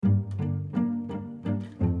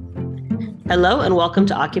Hello and welcome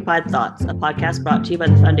to Occupied Thoughts, a podcast brought to you by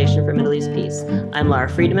the Foundation for Middle East Peace. I'm Lara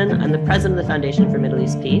Friedman. I'm the president of the Foundation for Middle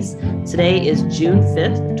East Peace. Today is June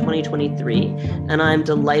 5th, 2023, and I'm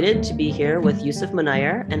delighted to be here with Yusuf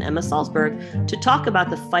Munayyer and Emma Salzberg to talk about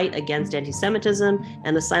the fight against anti-Semitism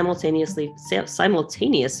and the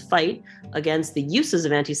simultaneous fight against the uses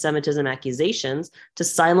of anti-Semitism accusations to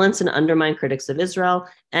silence and undermine critics of Israel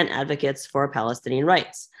and advocates for Palestinian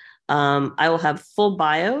rights. I will have full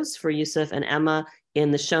bios for Yusuf and Emma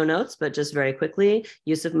in the show notes, but just very quickly,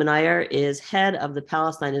 Yusuf Munayyer is head of the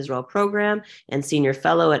Palestine-Israel program and senior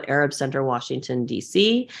fellow at Arab Center, Washington,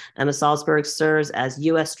 D.C. Emma Salzberg serves as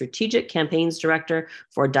U.S. Strategic Campaigns Director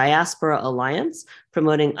for Diaspora Alliance,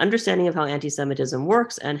 promoting understanding of how anti-Semitism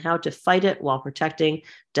works and how to fight it while protecting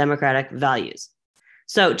democratic values.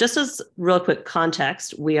 So just as real quick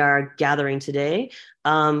context, we are gathering today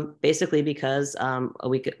basically because a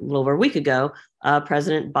little over a week ago,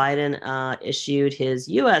 President Biden issued his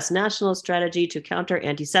U.S. national strategy to counter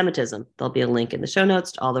anti-Semitism. There'll be a link in the show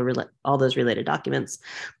notes to all those related documents.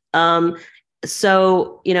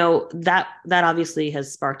 So, that obviously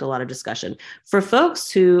has sparked a lot of discussion. For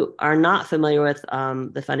folks who are not familiar with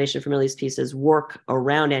the Foundation for Middle East Peace's work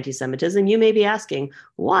around anti-Semitism, you may be asking,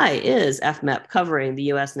 why is FMEP covering the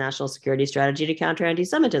U.S. national security strategy to counter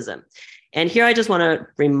anti-Semitism? And here I just want to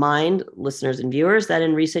remind listeners and viewers that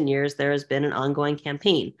in recent years, there has been an ongoing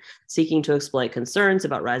campaign seeking to exploit concerns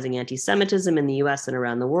about rising anti-Semitism in the US and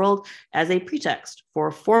around the world as a pretext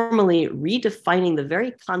for formally redefining the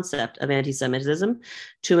very concept of anti-Semitism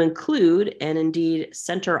to include and indeed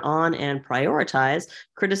center on and prioritize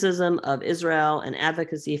criticism of Israel and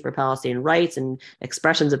advocacy for Palestinian rights and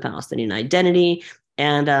expressions of Palestinian identity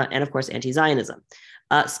and of course, anti-Zionism.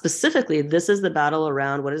 Specifically, this is the battle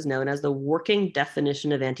around what is known as the working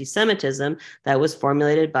definition of anti-Semitism that was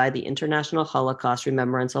formulated by the International Holocaust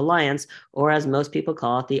Remembrance Alliance, or as most people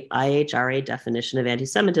call it, the IHRA definition of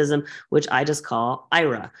anti-Semitism, which I just call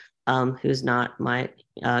IHRA, who's not my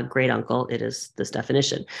great uncle. It is this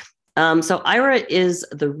definition. So IHRA is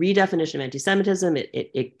the redefinition of anti-Semitism.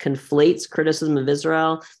 It conflates criticism of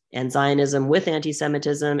Israel and Zionism with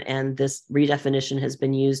anti-Semitism, and this redefinition has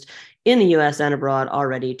been used in the US and abroad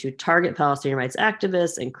already to target Palestinian rights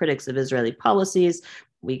activists and critics of Israeli policies.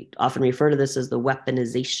 We often refer to this as the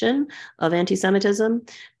weaponization of anti-Semitism.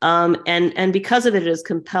 And because of it, it has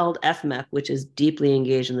compelled FMEP, which is deeply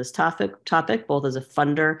engaged in this topic, both as a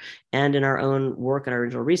funder and in our own work and our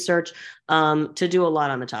original research, to do a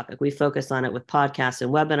lot on the topic. We focus on it with podcasts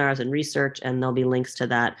and webinars and research, and there'll be links to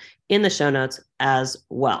that in the show notes as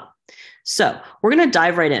well. So we're going to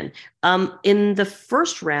dive right in. In the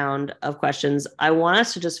first round of questions, I want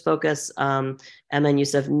us to just focus, Emma and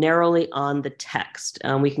Yusuf, narrowly on the text.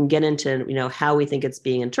 We can get into, how we think it's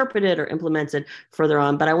being interpreted or implemented further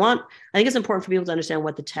on. But I think it's important for people to understand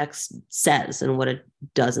what the text says and what it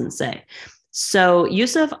doesn't say. So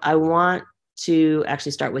Yusuf, I want to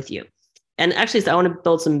actually start with you. And actually, I want to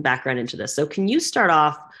build some background into this. So can you start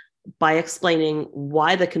off by explaining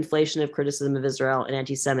why the conflation of criticism of Israel and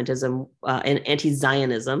anti-Semitism and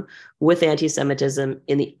anti-Zionism with anti-Semitism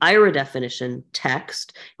in the IHRA definition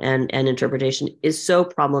text and interpretation is so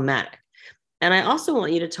problematic? And I also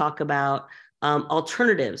want you to talk about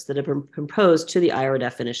alternatives that have been proposed to the IHRA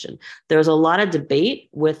definition. There's a lot of debate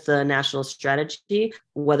with the national strategy,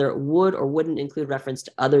 whether it would or wouldn't include reference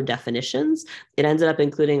to other definitions. It ended up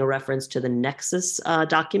including a reference to the Nexus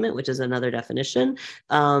document, which is another definition.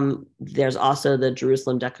 There's also the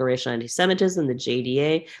Jerusalem Declaration on Anti-Semitism, the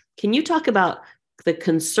JDA. Can you talk about the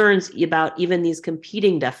concerns about even these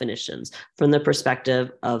competing definitions from the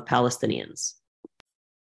perspective of Palestinians?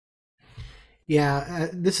 Yeah,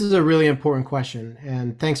 this is a really important question,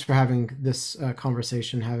 and thanks for having this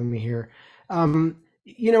conversation, having me here.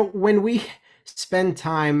 When we spend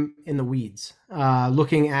time in the weeds,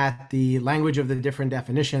 looking at the language of the different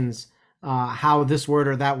definitions, how this word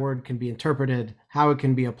or that word can be interpreted, how it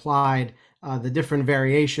can be applied, the different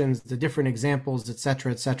variations, the different examples, et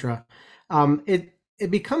cetera, it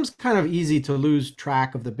becomes kind of easy to lose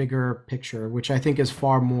track of the bigger picture, which I think is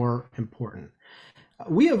far more important.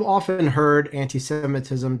 We have often heard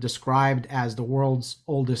anti-Semitism described as the world's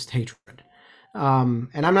oldest hatred. And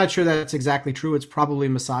I'm not sure that's exactly true. It's probably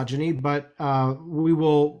misogyny, but we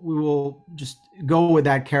will just go with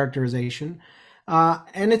that characterization.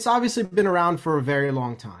 And it's obviously been around for a very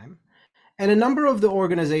long time. And a number of the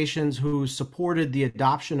organizations who supported the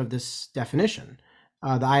adoption of this definition,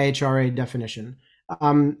 the IHRA definition,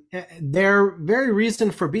 their very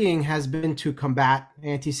reason for being has been to combat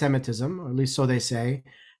anti-Semitism, or at least so they say.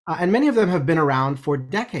 And many of them have been around for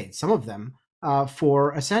decades, some of them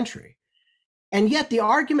for a century. And yet the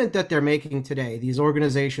argument that they're making today, these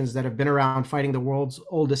organizations that have been around fighting the world's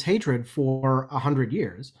oldest hatred for 100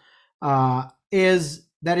 years, is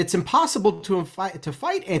that it's impossible to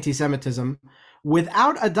fight anti-Semitism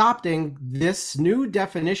without adopting this new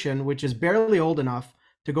definition, which is barely old enough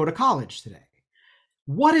to go to college today.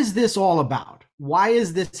 What is this all about? Why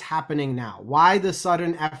is this happening now? Why the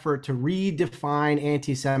sudden effort to redefine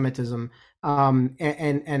anti-Semitism,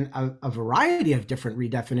 and a variety of different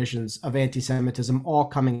redefinitions of anti-Semitism all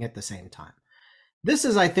coming at the same time? This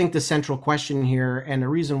is, I think, the central question here, and the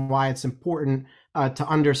reason why it's important to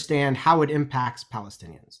understand how it impacts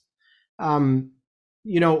Palestinians.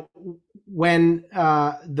 When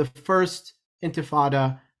the first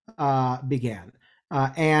Intifada began,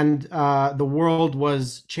 and the world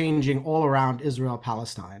was changing all around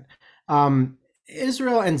Israel-Palestine,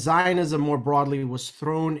 Israel and Zionism more broadly was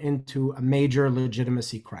thrown into a major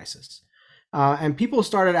legitimacy crisis. And people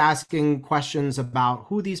started asking questions about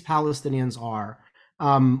who these Palestinians are,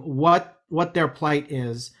 what their plight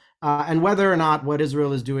is, and whether or not what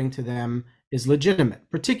Israel is doing to them is legitimate,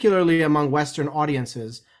 particularly among Western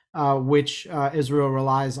audiences, which Israel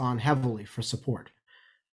relies on heavily for support.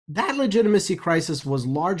 That legitimacy crisis was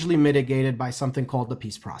largely mitigated by something called the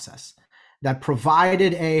peace process that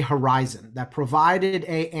provided a horizon, that provided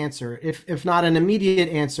an answer, if not an immediate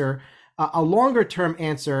answer, a longer-term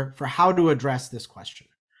answer for how to address this question.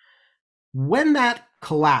 When that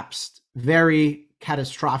collapsed very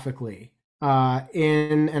catastrophically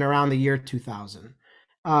in and around the year 2000,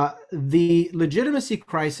 the legitimacy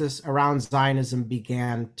crisis around Zionism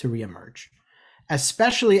began to reemerge,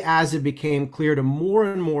 especially as it became clear to more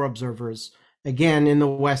and more observers, again, in the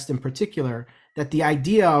West in particular, that the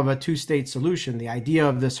idea of a two-state solution, the idea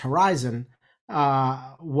of this horizon,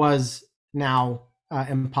 was now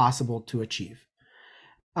impossible to achieve.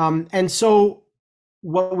 And so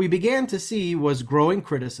what we began to see was growing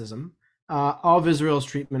criticism of Israel's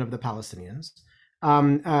treatment of the Palestinians,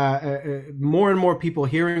 more and more people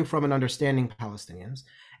hearing from and understanding Palestinians,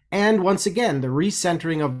 and once again, the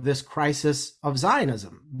recentering of this crisis of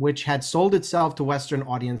Zionism, which had sold itself to Western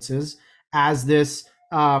audiences as this,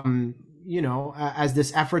 as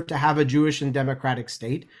this effort to have a Jewish and democratic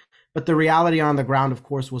state. But the reality on the ground, of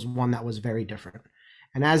course, was one that was very different.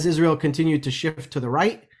 And as Israel continued to shift to the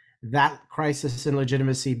right, that crisis in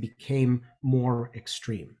legitimacy became more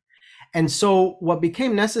extreme. And so what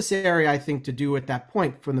became necessary, I think, to do at that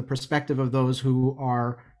point, from the perspective of those who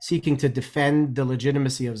are seeking to defend the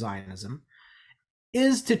legitimacy of Zionism,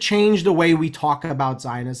 is to change the way we talk about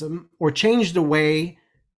Zionism, or change the way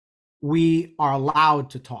we are allowed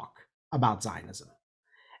to talk about Zionism.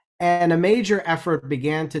 And a major effort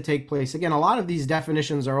began to take place. Again, a lot of these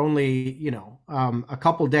definitions are only, a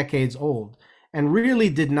couple decades old, and really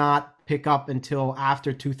did not pick up until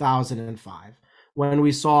after 2005. When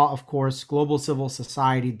we saw, of course, global civil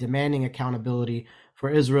society demanding accountability for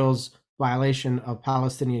Israel's violation of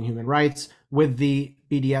Palestinian human rights with the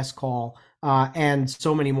BDS call, and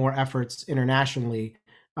so many more efforts internationally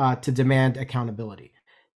to demand accountability.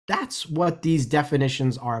 That's what these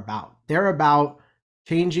definitions are about. They're about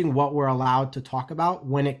changing what we're allowed to talk about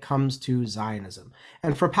when it comes to Zionism.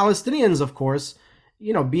 And for Palestinians, of course,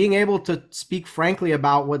 being able to speak frankly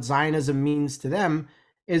about what Zionism means to them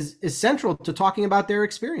is central to talking about their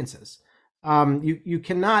experiences. You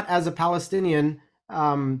cannot, as a Palestinian,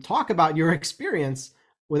 talk about your experience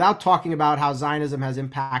without talking about how Zionism has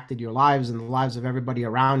impacted your lives and the lives of everybody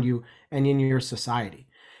around you and in your society.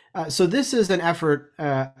 So this is an effort,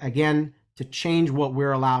 again, to change what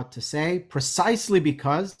we're allowed to say, precisely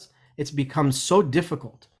because it's become so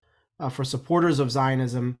difficult for supporters of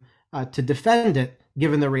Zionism to defend it,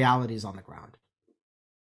 given the realities on the ground.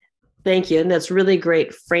 Thank you. And that's really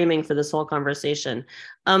great framing for this whole conversation.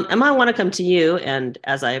 Emma, I want to come to you. And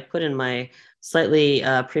as I put in my slightly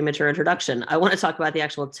premature introduction, I want to talk about the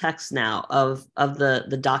actual text now of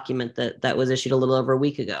the document that was issued a little over a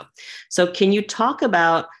week ago. So can you talk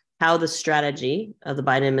about how the strategy of the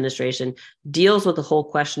Biden administration deals with the whole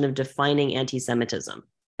question of defining anti-Semitism?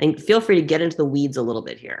 And feel free to get into the weeds a little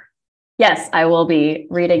bit here. Yes, I will be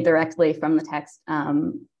reading directly from the text.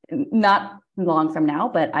 Not long from now,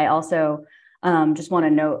 but I also just want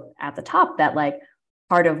to note at the top that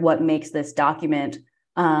part of what makes this document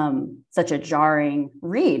such a jarring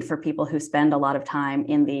read for people who spend a lot of time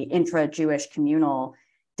in the intra-Jewish communal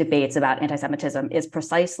debates about anti-Semitism is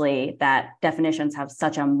precisely that definitions have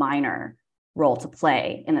such a minor role to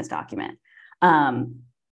play in this document.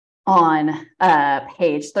 On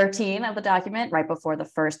page 13 of the document, right before the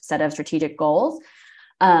first set of strategic goals,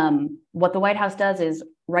 what the White House does is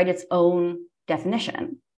write its own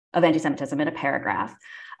definition of anti-Semitism in a paragraph.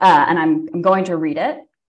 And I'm going to read it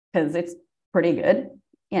because it's pretty good.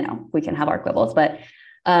 You know, we can have our quibbles, but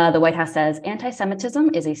the White House says,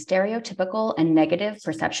 anti-Semitism is a stereotypical and negative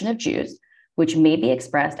perception of Jews, which may be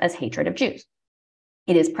expressed as hatred of Jews.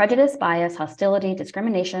 It is prejudice, bias, hostility,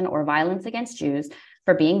 discrimination, or violence against Jews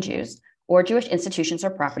for being Jews, or Jewish institutions or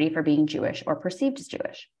property for being Jewish or perceived as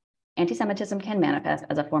Jewish. Anti-Semitism can manifest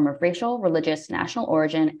as a form of racial, religious, national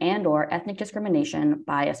origin, and/or ethnic discrimination,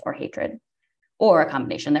 bias, or hatred, or a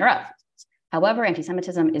combination thereof. However,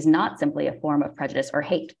 anti-Semitism is not simply a form of prejudice or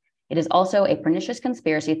hate. It is also a pernicious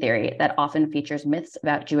conspiracy theory that often features myths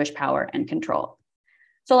about Jewish power and control.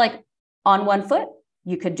 So, like, on one foot,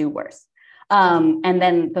 you could do worse. And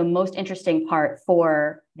then the most interesting part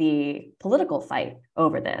for the political fight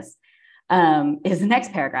over this is the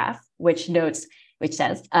next paragraph, which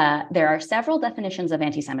says, there are several definitions of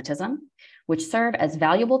anti-Semitism which serve as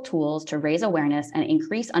valuable tools to raise awareness and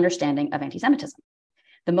increase understanding of anti-Semitism.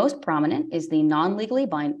 The most prominent is the non-legally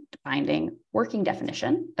binding working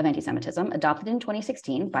definition of anti-Semitism adopted in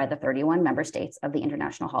 2016 by the 31 member states of the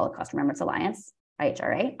International Holocaust Remembrance Alliance,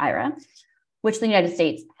 IHRA, which the United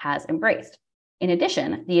States has embraced. In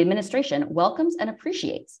addition, the administration welcomes and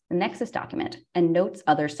appreciates the Nexus document and notes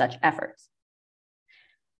other such efforts.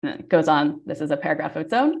 And it goes on, this is a paragraph of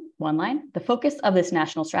its own, one line. The focus of this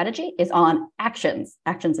national strategy is on actions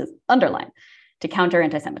is underlined, to counter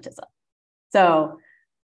anti-Semitism. So,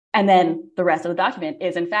 and then the rest of the document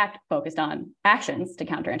is in fact focused on actions to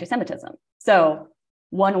counter anti-Semitism. So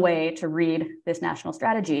one way to read this national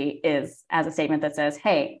strategy is as a statement that says,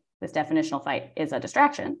 hey, this definitional fight is a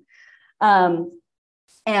distraction.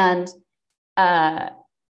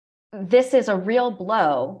 This is a real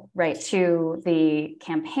blow, right, to the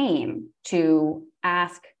campaign to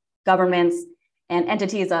ask governments and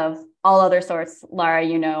entities of all other sorts, Lara,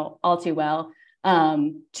 you know all too well,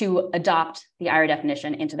 to adopt the IHRA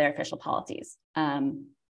definition into their official policies.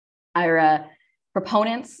 IHRA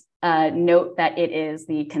proponents note that it is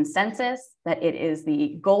the consensus, that it is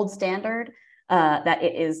the gold standard, that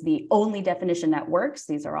it is the only definition that works.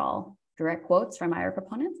 These are all direct quotes from IHRA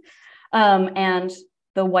proponents. And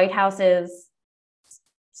the White House's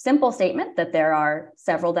simple statement that there are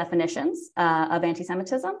several definitions of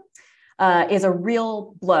anti-Semitism is a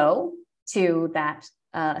real blow to that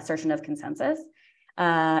assertion of consensus.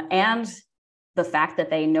 And the fact that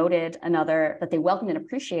they that they welcomed and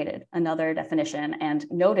appreciated another definition and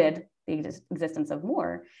noted the existence of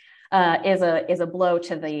more is a blow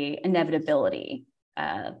to the inevitability,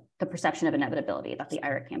 the perception of inevitability that the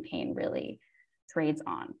IHRA campaign really trades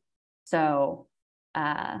on. So,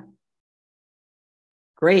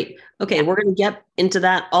 great. Okay, we're going to get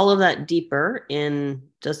into all of that deeper in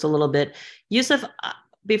just a little bit. Yusuf,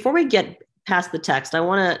 before we get past the text, I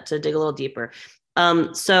want to dig a little deeper.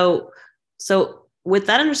 So with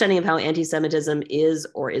that understanding of how anti-Semitism is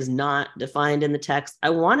or is not defined in the text,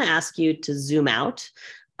 I want to ask you to zoom out.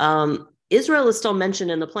 Israel is still mentioned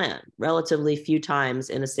in the plan relatively few times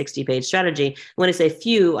in a 60-page strategy. When I say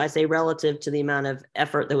few, I say relative to the amount of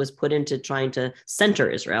effort that was put into trying to center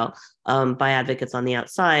Israel by advocates on the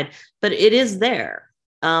outside, but it is there.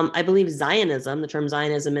 I believe Zionism, the term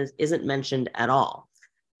Zionism isn't mentioned at all.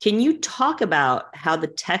 Can you talk about how the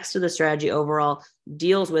text of the strategy overall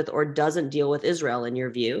deals with or doesn't deal with Israel in your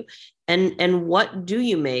view? And what do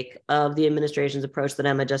you make of the administration's approach that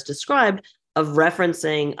Emma just described of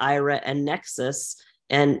referencing IHRA and Nexus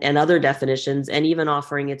and other definitions and even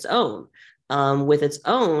offering its own, with its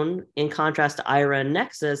own, in contrast to IHRA and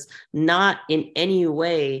Nexus, not in any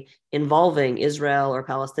way involving Israel or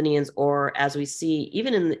Palestinians, or as we see,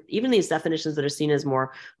 even these definitions that are seen as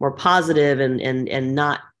more positive and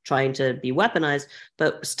not trying to be weaponized,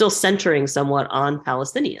 but still centering somewhat on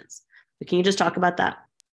Palestinians. But can you just talk about that?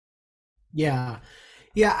 Yeah.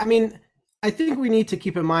 I mean, I think we need to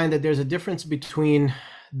keep in mind that there's a difference between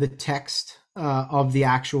the text of the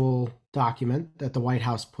actual document that the White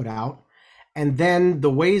House put out, and then the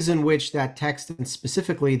ways in which that text, and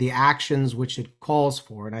specifically the actions which it calls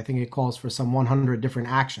for, and I think it calls for some 100 different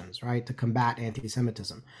actions, right, to combat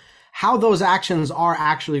anti-Semitism, how those actions are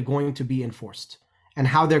actually going to be enforced and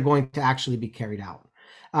how they're going to actually be carried out.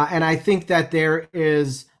 And I think that there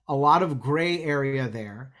is a lot of gray area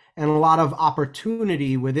there, and a lot of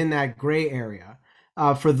opportunity within that gray area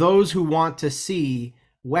for those who want to see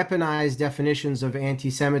weaponized definitions of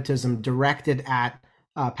anti-Semitism directed at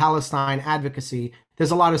Palestine advocacy.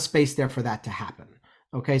 There's a lot of space there for that to happen.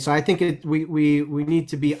 Okay, so I think we need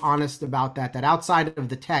to be honest about that. That outside of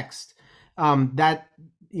the text, that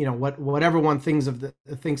whatever one thinks of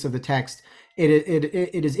the text,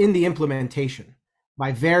 it is in the implementation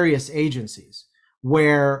by various agencies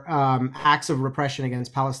where acts of repression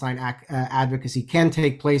against Palestine advocacy can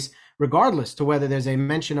take place, regardless to whether there's a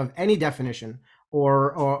mention of any definition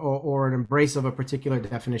or an embrace of a particular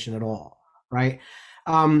definition at all, right?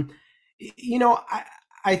 I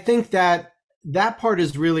think that part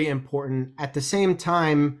is really important. At the same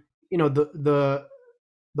time,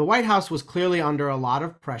 the White House was clearly under a lot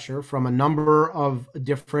of pressure from a number of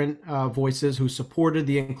different voices who supported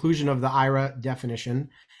the inclusion of the IHRA definition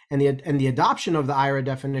and the adoption of the IHRA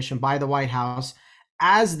definition by the White House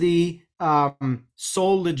as the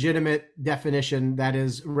sole legitimate definition that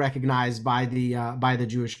is recognized by the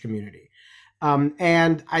Jewish community.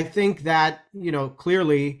 And I think that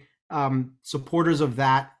clearly supporters of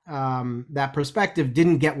that perspective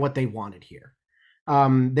didn't get what they wanted here.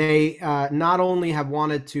 They not only have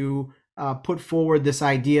wanted to put forward this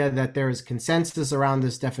idea that there is consensus around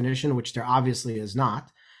this definition, which there obviously is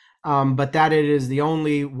not, but that it is the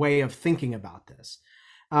only way of thinking about this.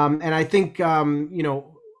 And I think,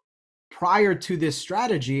 prior to this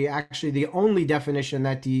strategy, actually the only definition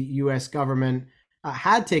that the US government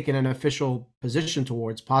had taken an official position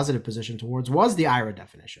towards, positive position towards, was the IHRA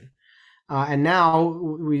definition. And now,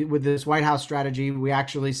 with this White House strategy, we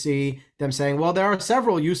actually see them saying, well, there are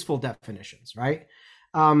several useful definitions, right?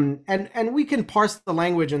 And we can parse the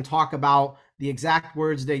language and talk about the exact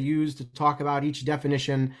words they use to talk about each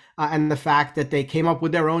definition, and the fact that they came up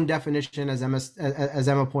with their own definition, as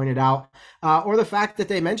Emma pointed out, or the fact that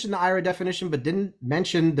they mentioned the IHRA definition but didn't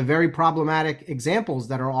mention the very problematic examples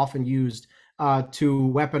that are often used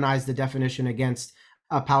to weaponize the definition against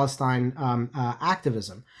Palestine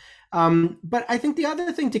activism. But I think the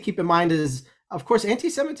other thing to keep in mind is, of course,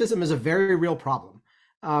 anti-Semitism is a very real problem.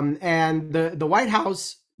 And the White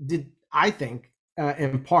House did, I think,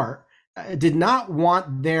 in part, did not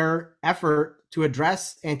want their effort to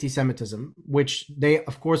address anti-Semitism, which they,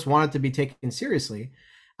 of course, wanted to be taken seriously,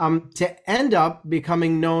 to end up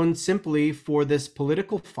becoming known simply for this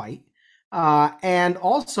political fight, and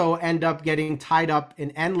also end up getting tied up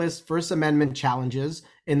in endless First Amendment challenges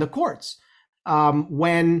in the courts.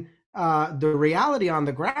 When the reality on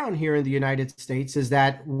the ground here in the United States is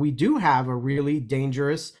that we do have a really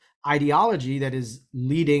dangerous ideology that is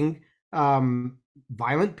leading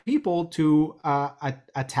violent people to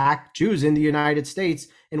attack Jews in the United States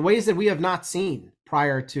in ways that we have not seen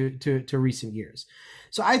prior to recent years.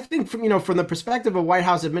 So I think from the perspective of White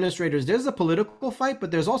House administrators, there's a political fight,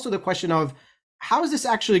 but there's also the question of how is this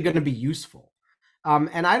actually going to be useful?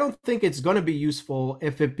 And I don't think it's going to be useful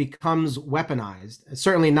if it becomes weaponized,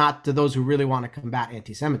 certainly not to those who really want to combat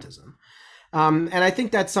anti-Semitism. And I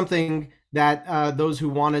think that's something that those who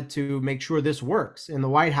wanted to make sure this works in the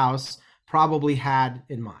White House probably had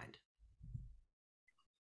in mind.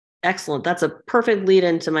 Excellent. That's a perfect lead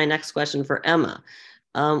into my next question for Emma,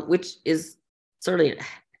 which is sort of,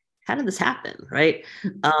 how did this happen, right?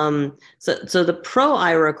 So the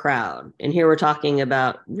pro-IHRA crowd, and here we're talking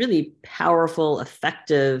about really powerful,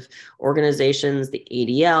 effective organizations, the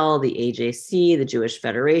ADL, the AJC, the Jewish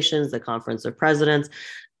Federations, the Conference of Presidents.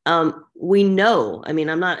 We know, I mean,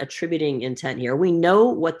 I'm not attributing intent here. We know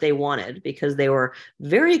what they wanted because they were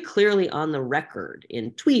very clearly on the record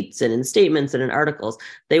in tweets and in statements and in articles.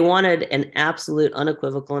 They wanted an absolute,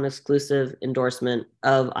 unequivocal, and exclusive endorsement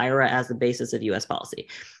of IHRA as the basis of US policy.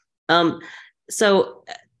 So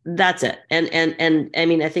that's it. And I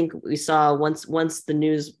mean, I think we saw once the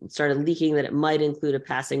news started leaking that it might include a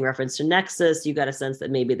passing reference to Nexus, you got a sense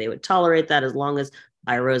that maybe they would tolerate that as long as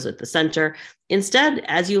IHRA is at the center. Instead,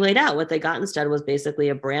 as you laid out, what they got instead was basically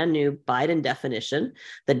a brand new Biden definition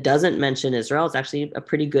that doesn't mention Israel. It's actually a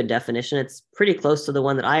pretty good definition. It's pretty close to the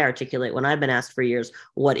one that I articulate when I've been asked for years,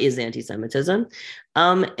 what is anti-Semitism?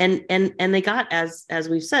 And they got, as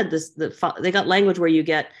we've said, they got language where you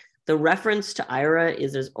get the reference to IHRA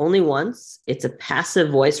is there's only once. It's a passive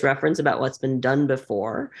voice reference about what's been done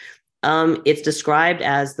before. It's described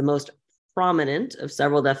as the most prominent of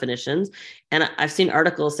several definitions. And I've seen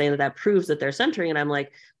articles saying that proves that they're centering. And I'm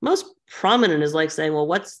like, most prominent is like saying, well,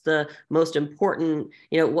 what's the most important,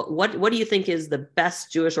 what do you think is the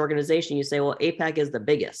best Jewish organization? You say, well, AIPAC is the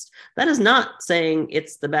biggest. That is not saying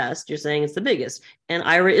it's the best. You're saying it's the biggest. And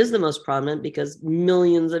IHRA is the most prominent because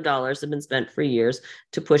millions of dollars have been spent for years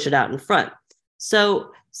to push it out in front.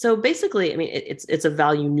 So basically, I mean, it's a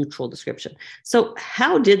value neutral description. So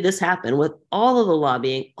how did this happen with all of the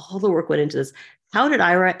lobbying, all the work went into this? How did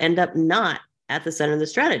IHRA end up not at the center of the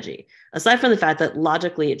strategy? Aside from the fact that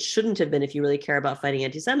logically it shouldn't have been if you really care about fighting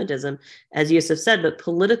anti-Semitism, as Yusuf said, but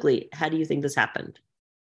politically, how do you think this happened?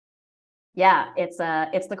 Yeah, it's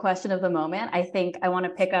the question of the moment. I think I want to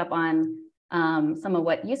pick up on some of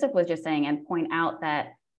what Yusuf was just saying and point out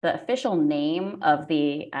that the official name of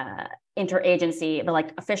the interagency, the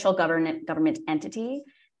like official government entity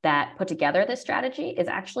that put together this strategy is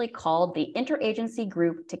actually called the Interagency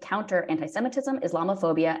Group to Counter Antisemitism,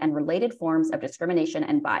 Islamophobia, and Related Forms of Discrimination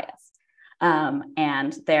and Bias.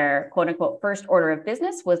 And their quote unquote first order of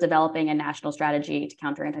business was developing a national strategy to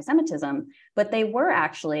counter anti-Semitism, but they were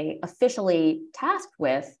actually officially tasked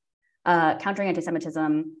with countering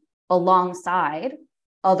anti-Semitism alongside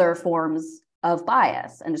other forms of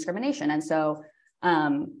bias and discrimination. And so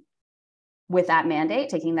with that mandate,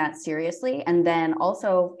 taking that seriously, and then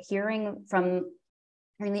also hearing the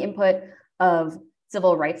input of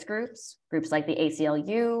civil rights groups like the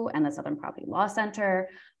ACLU and the Southern Poverty Law Center,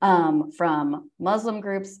 from Muslim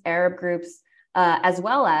groups, Arab groups, as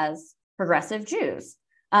well as progressive Jews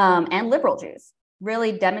and liberal Jews,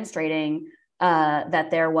 really demonstrating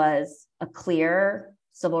that there was a clear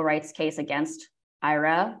civil rights case against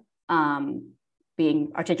IHRA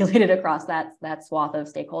being articulated across that swath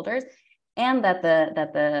of stakeholders, and that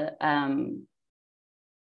the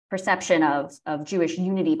perception of Jewish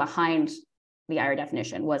unity behind the IHRA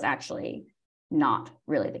definition was actually not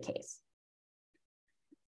really the case.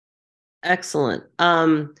 Excellent.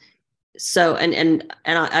 So, and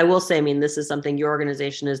I will say, I mean, this is something your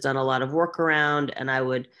organization has done a lot of work around, and I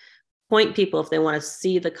would point people, if they want to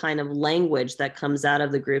see the kind of language that comes out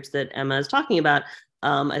of the groups that Emma is talking about.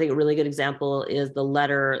 I think a really good example is the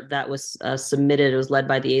letter that was submitted. It was led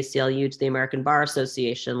by the ACLU to the American Bar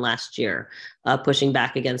Association last year, pushing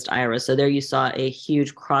back against IHRA. So there you saw a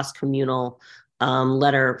huge cross-communal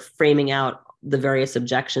letter framing out the various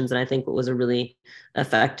objections, and I think it was a really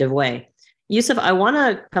effective way. Yusuf, I want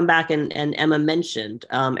to come back, and Emma mentioned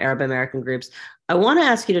Arab American groups. I want to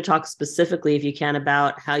ask you to talk specifically, if you can,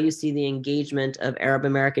 about how you see the engagement of Arab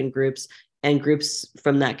American groups and groups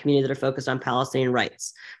from that community that are focused on Palestinian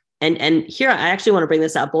rights. And here, I actually want to bring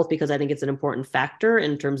this out both because I think it's an important factor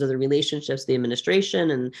in terms of the relationships, the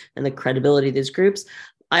administration, and the credibility of these groups.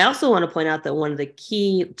 I also want to point out that one of the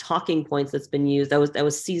key talking points that's been used, that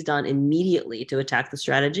was seized on immediately to attack the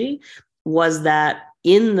strategy, was that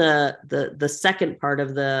in the second part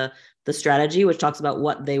of the strategy, which talks about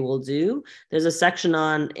what they will do, there's a section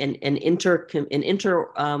on an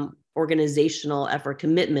organizational effort,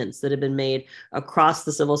 commitments that have been made across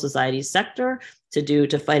the civil society sector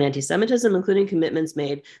to fight anti-Semitism, including commitments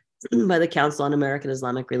made by the Council on American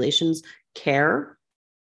Islamic Relations, CARE.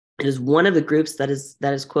 It is one of the groups that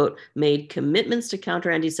is quote, made commitments to counter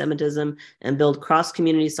anti-Semitism and build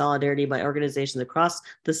cross-community solidarity by organizations across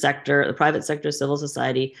the sector, the private sector, civil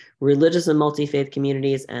society, religious and multi-faith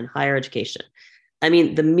communities, and higher education. I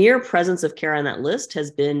mean, the mere presence of CARE on that list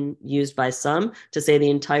has been used by some to say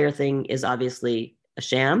the entire thing is obviously a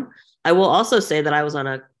sham. I will also say that I was on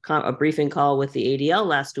a briefing call with the ADL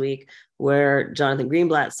last week where Jonathan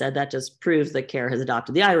Greenblatt said that just proves that CARE has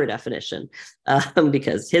adopted the IHRA definition,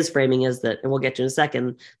 because his framing is that, and we'll get to in a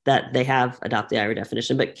second, that they have adopted the IHRA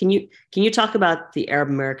definition. But can you talk about the Arab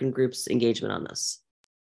American group's engagement on this?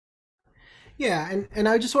 Yeah, and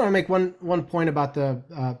I just want to make one point about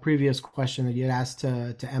the previous question that you had asked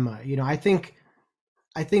to Emma. You know, I think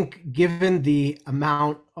given the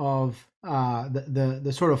amount of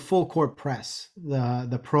the sort of full court press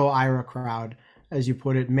the pro IHRA crowd, as you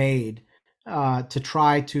put it, made to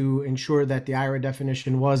try to ensure that the IHRA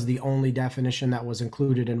definition was the only definition that was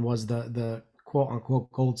included and was the quote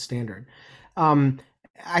unquote gold standard.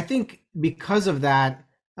 I think because of that.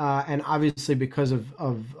 And obviously because of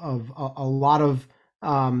a lot of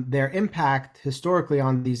their impact historically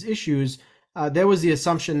on these issues, there was the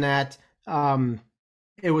assumption that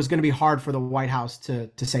it was going to be hard for the White House to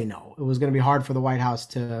say no. It was going to be hard for the White House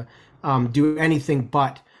to do anything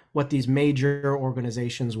but what these major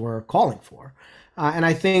organizations were calling for. And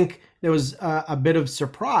I think there was a bit of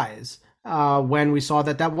surprise when we saw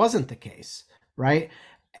that wasn't the case, right?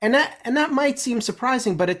 And that might seem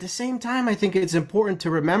surprising, but at the same time, I think it's important to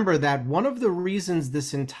remember that one of the reasons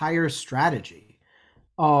this entire strategy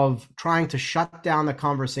of trying to shut down the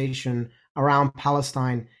conversation around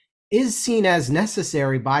Palestine is seen as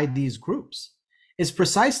necessary by these groups is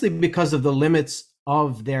precisely because of the limits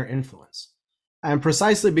of their influence, and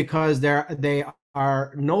precisely because they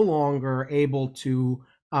are no longer able to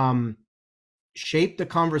shape the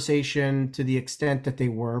conversation to the extent that they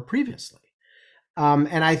were previously.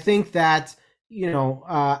 And I think that, you know,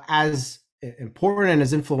 as important and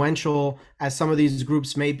as influential as some of these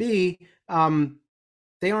groups may be,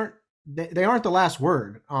 they aren't the last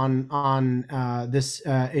word on this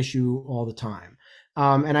issue all the time.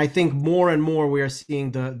 And I think more and more we are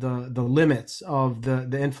seeing the limits of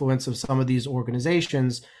the influence of some of these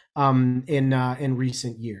organizations in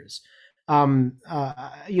recent years.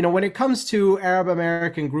 When it comes to Arab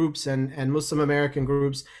American groups and Muslim American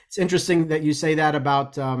groups, it's interesting that you say that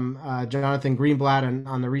about Jonathan Greenblatt and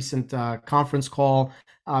on the recent conference call.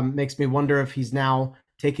 Makes me wonder if he's now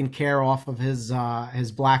taken care off of his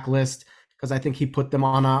blacklist, because I think he put them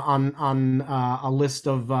on a list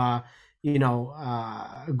of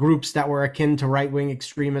groups that were akin to right-wing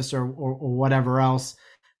extremists or whatever else.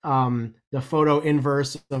 The photo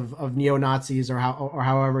inverse of neo-Nazis, or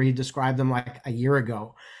however he described them like a year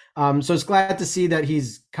ago. So it's glad to see that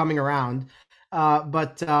he's coming around.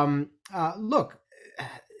 But look,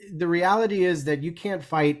 the reality is that you can't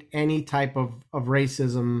fight any type of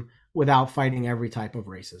racism without fighting every type of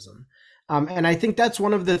racism. And I think that's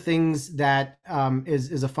one of the things that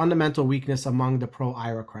is a fundamental weakness among the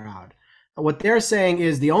pro-IHRA crowd. What they're saying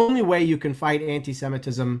is the only way you can fight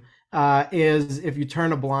anti-Semitism is if you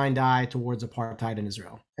turn a blind eye towards apartheid in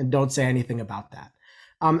Israel and don't say anything about that.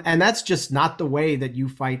 And that's just not the way that you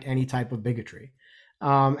fight any type of bigotry.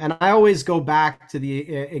 And I always go back to the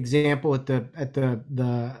example at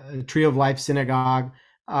the Tree of Life synagogue.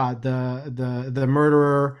 The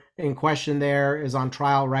murderer in question there is on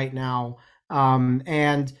trial right now.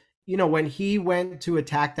 And when he went to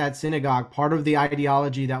attack that synagogue, part of the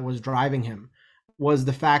ideology that was driving him was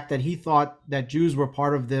the fact that he thought that Jews were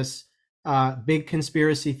part of this big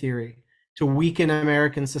conspiracy theory to weaken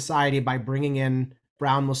American society by bringing in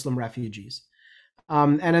brown Muslim refugees.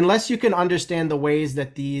 And unless you can understand the ways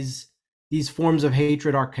that these forms of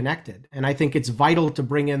hatred are connected, and I think it's vital to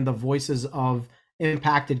bring in the voices of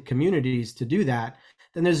impacted communities to do that,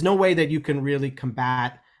 then there's no way that you can really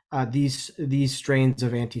combat these strains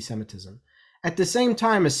of anti-Semitism. At the same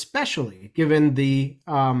time, especially given the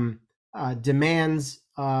demands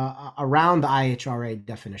around the IHRA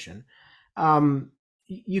definition,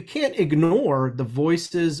 you can't ignore the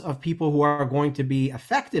voices of people who are going to be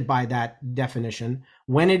affected by that definition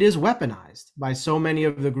when it is weaponized by so many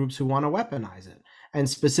of the groups who want to weaponize it. And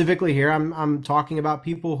specifically here, I'm talking about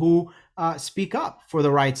people who speak up for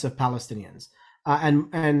the rights of Palestinians,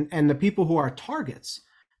 and the people who are targets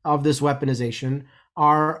of this weaponization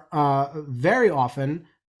are very often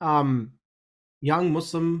young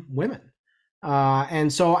Muslim women.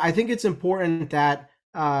 And so I think it's important that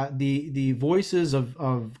the voices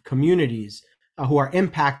of communities who are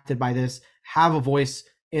impacted by this have a voice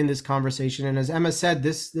in this conversation. And as Emma said,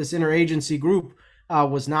 this interagency group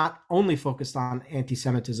was not only focused on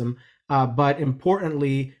anti-Semitism, but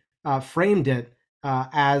importantly framed it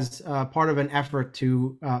as part of an effort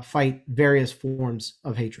to fight various forms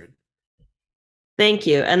of hatred. Thank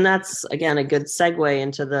you. And that's, again, a good segue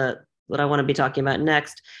into what I want to be talking about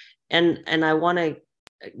next. And I want to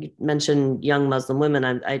mention young Muslim women.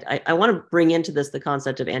 I want to bring into this the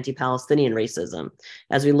concept of anti-Palestinian racism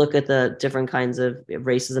as we look at the different kinds of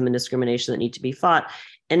racism and discrimination that need to be fought.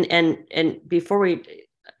 And before we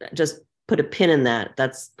just put a pin in that,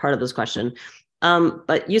 that's part of this question.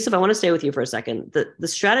 But Yusuf, I want to stay with you for a second. The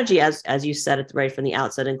strategy, as you said it right from the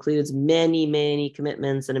outset, includes many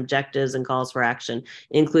commitments and objectives and calls for action,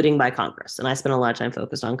 including by Congress. And I spent a lot of time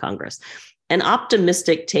focused on Congress. An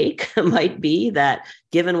optimistic take might be that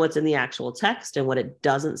given what's in the actual text and what it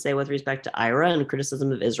doesn't say with respect to IHRA and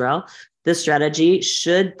criticism of Israel, this strategy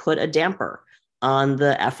should put a damper on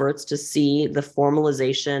the efforts to see the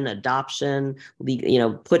formalization, adoption,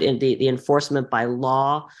 put in the enforcement by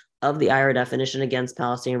law of the IHRA definition against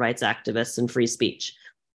Palestinian rights activists and free speech.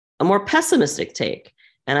 A more pessimistic take,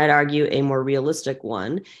 and I'd argue a more realistic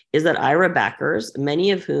one, is that IHRA backers,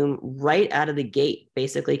 many of whom right out of the gate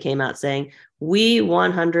basically came out saying, we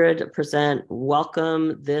 100%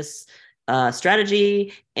 welcome this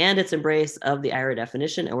strategy and its embrace of the IHRA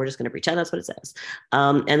definition, and we're just going to pretend that's what it says.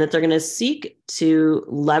 And that they're going to seek to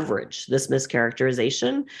leverage this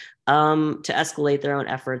mischaracterization to escalate their own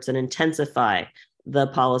efforts and intensify the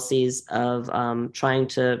policies of trying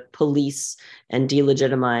to police and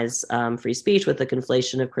delegitimize free speech with the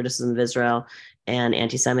conflation of criticism of Israel and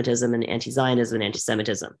anti-Semitism and anti-Zionism and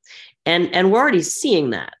anti-Semitism. And we're already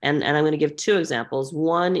seeing that. And I'm going to give two examples.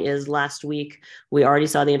 One is last week, we already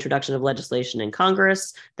saw the introduction of legislation in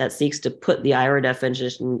Congress that seeks to put the IHRA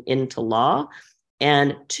definition into law.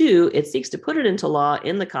 And two, it seeks to put it into law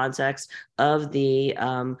in the context of the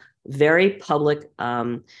very public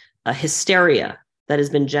hysteria that has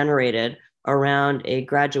been generated around a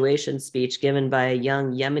graduation speech given by a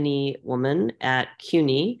young Yemeni woman at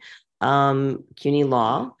CUNY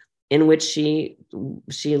Law, in which she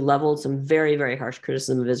leveled some very harsh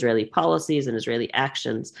criticism of Israeli policies and Israeli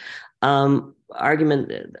actions.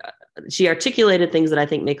 she articulated things that I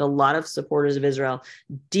think make a lot of supporters of Israel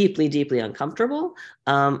deeply, deeply uncomfortable.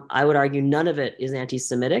 I would argue none of it is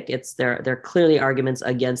anti-Semitic. They're clearly arguments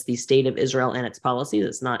against the state of Israel and its policies.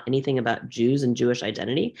 It's not anything about Jews and Jewish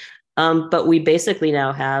identity. But we basically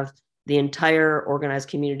now have the entire organized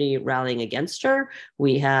community rallying against her.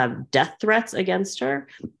 We have death threats against her.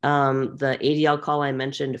 The ADL call I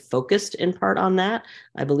mentioned focused in part on that,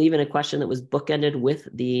 I believe, in a question that was bookended with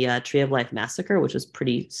the Tree of Life massacre, which was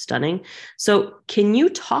pretty stunning. So can you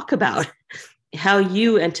talk about how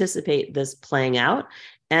you anticipate this playing out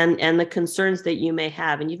and the concerns that you may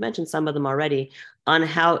have? And you've mentioned some of them already, on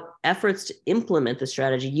how efforts to implement the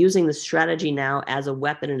strategy, using the strategy now as a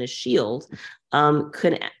weapon and a shield,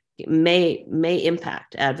 may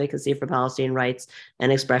impact advocacy for Palestinian rights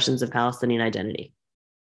and expressions of Palestinian identity.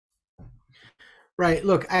 Right.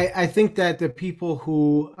 Look, I think that the people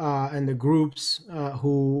who and the groups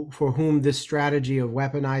for whom this strategy of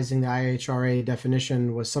weaponizing the IHRA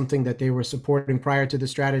definition was something that they were supporting prior to the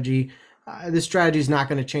strategy, this strategy is not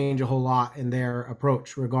going to change a whole lot in their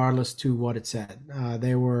approach, regardless to what it said.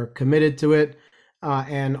 They were committed to it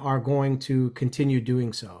and are going to continue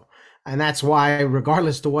doing so. And that's why,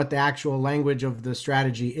 regardless to what the actual language of the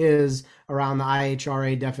strategy is around the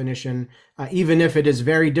IHRA definition, even if it is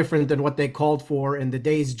very different than what they called for in the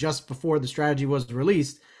days just before the strategy was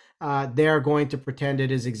released, they're going to pretend it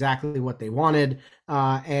is exactly what they wanted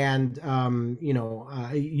and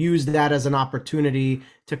use that as an opportunity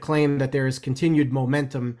to claim that there is continued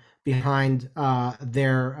momentum behind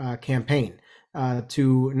their campaign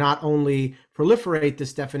to not only proliferate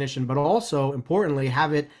this definition, but also, importantly,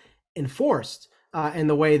 have it enforced in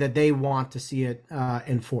the way that they want to see it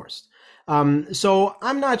enforced. So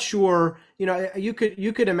I'm not sure, you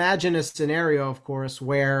could imagine a scenario, of course,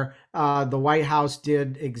 where the White House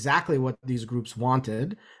did exactly what these groups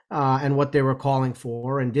wanted and what they were calling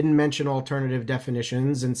for, and didn't mention alternative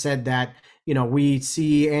definitions, and said that, we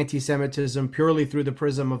see anti-Semitism purely through the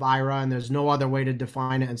prism of IHRA, and there's no other way to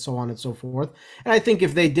define it, and so on and so forth. And I think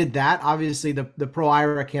if they did that, obviously the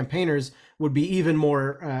pro-IHRA campaigners would be even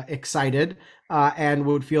more excited and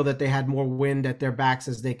would feel that they had more wind at their backs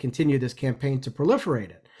as they continue this campaign to proliferate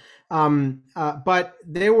it. But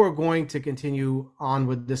they were going to continue on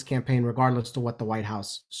with this campaign regardless to what the White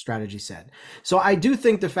House strategy said. So I do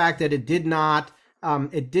think the fact that it did not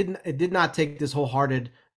take this wholehearted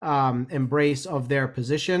embrace of their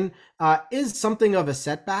position is something of a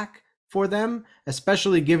setback for them,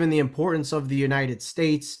 especially given the importance of the United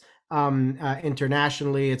States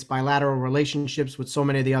internationally, its bilateral relationships with so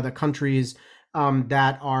many of the other countries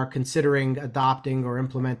that are considering adopting or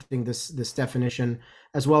implementing this definition,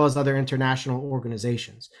 as well as other international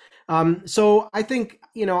organizations. So I think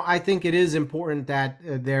it is important that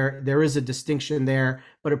there is a distinction there,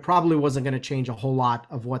 but it probably wasn't going to change a whole lot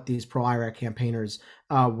of what these pro-IHRA campaigners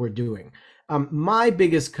were doing. My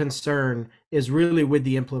biggest concern is really with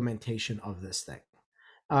the implementation of this thing.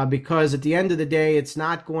 Because at the end of the day, it's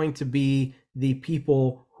not going to be the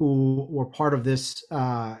people who were part of this,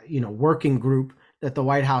 working group that the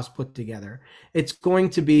White House put together. It's going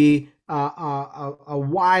to be a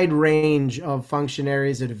wide range of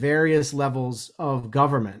functionaries at various levels of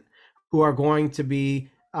government who are going to be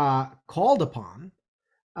called upon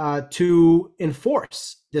to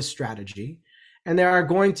enforce this strategy. And there are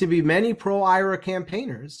going to be many pro-IHRA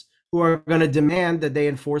campaigners who are going to demand that they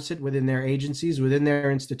enforce it within their agencies, within their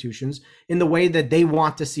institutions, in the way that they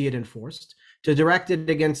want to see it enforced, to direct it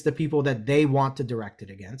against the people that they want to direct it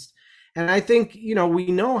against. And I think, we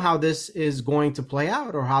know how this is going to play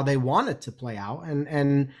out, or how they want it to play out.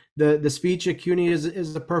 And the speech at CUNY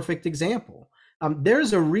is a perfect example.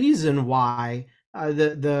 There's a reason why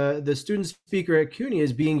the student speaker at CUNY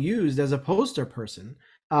is being used as a poster person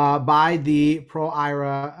by the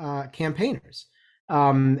pro-IHRA campaigners.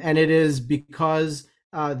 And it is because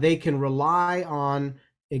they can rely on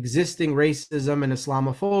existing racism and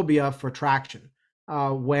Islamophobia for traction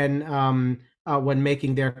when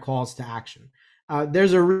making their calls to action.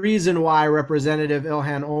 There's a reason why Representative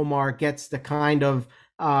Ilhan Omar gets the kind of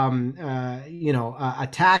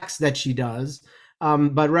attacks that she does.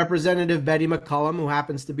 But Representative Betty McCollum, who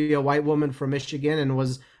happens to be a white woman from Michigan and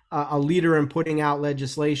was a leader in putting out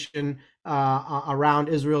legislation around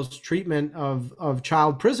Israel's treatment of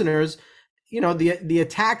child prisoners, the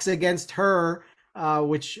attacks against her,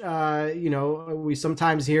 which we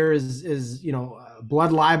sometimes hear is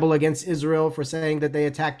blood libel against Israel for saying that they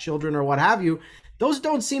attack children or what have you. Those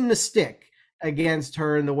don't seem to stick against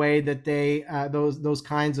her in the way that those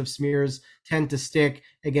kinds of smears tend to stick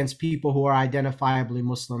against people who are identifiably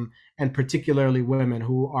Muslim, and particularly women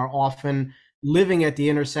who are often living at the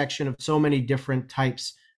intersection of so many different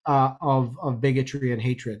types of bigotry and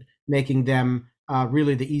hatred, making them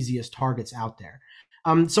really the easiest targets out there.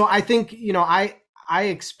 So I think, I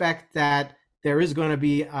expect that there is going to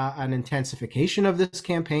be an intensification of this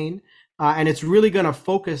campaign, and it's really going to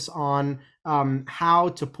focus on how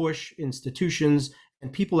to push institutions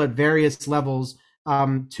and people at various levels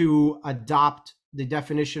to adopt the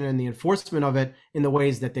definition and the enforcement of it in the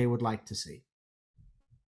ways that they would like to see.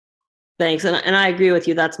 Thanks. And I agree with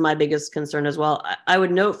you. That's my biggest concern as well. I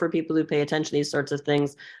would note for people who pay attention to these sorts of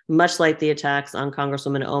things, much like the attacks on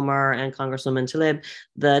Congresswoman Omar and Congresswoman Tlaib,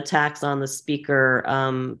 the attacks on the speaker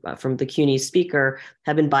from the CUNY speaker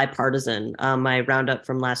have been bipartisan. My roundup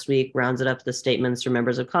from last week rounds it up the statements from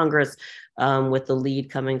members of Congress, with the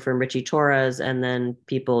lead coming from Richie Torres, and then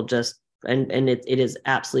people just, and it is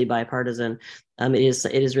absolutely bipartisan.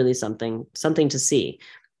 It is really something to see.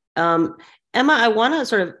 Emma, I want to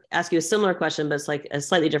sort of ask you a similar question, but it's like a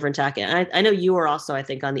slightly different tack. And I know you were also, I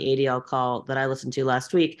think, on the ADL call that I listened to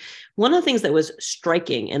last week. One of the things that was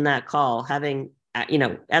striking in that call, having,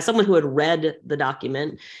 as someone who had read the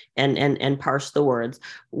document and parsed the words,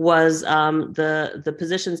 was the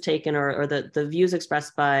positions taken or the views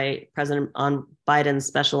expressed by President Biden's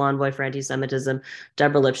special envoy for anti-Semitism,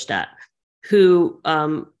 Deborah Lipstadt, who,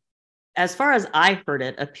 as far as I heard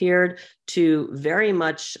it, appeared to very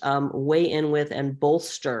much weigh in with and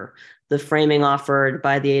bolster the framing offered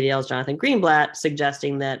by the ADL's Jonathan Greenblatt,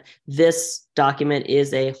 suggesting that this document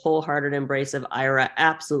is a wholehearted embrace of IHRA,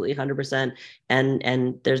 absolutely 100%,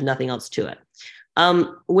 and there's nothing else to it.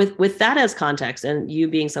 With that as context, and you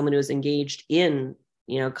being someone who is engaged in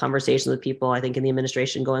conversations with people, I think, in the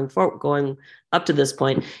administration going up to this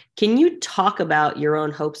point, can you talk about your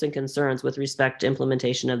own hopes and concerns with respect to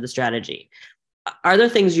implementation of the strategy? Are there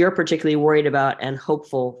things you're particularly worried about and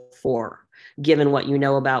hopeful for, given what you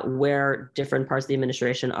know about where different parts of the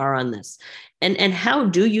administration are on this? And how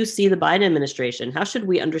do you see the Biden administration? How should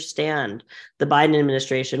we understand the Biden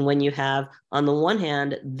administration when you have, on the one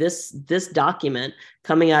hand, this document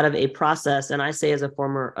coming out of a process, and I say as a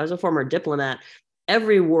former diplomat,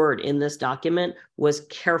 every word in this document was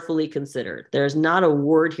carefully considered. There's not a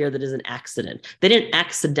word here that is an accident. They didn't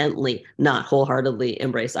accidentally not wholeheartedly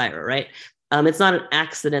embrace IHRA, right? It's not an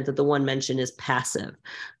accident that the one mention is passive.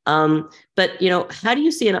 But how do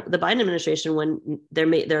you see the Biden administration when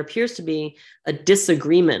there appears to be a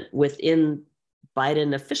disagreement within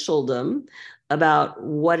Biden officialdom about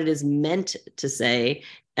what it is meant to say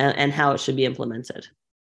and how it should be implemented?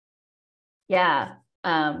 Yeah,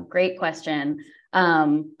 great question.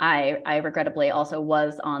 I regrettably also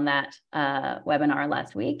was on that webinar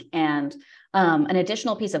last week, and an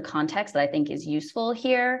additional piece of context that I think is useful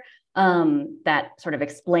here, that sort of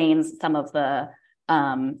explains some of the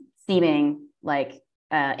seeming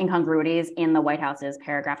incongruities in the White House's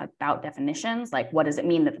paragraph about definitions. Like, what does it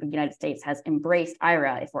mean that the United States has embraced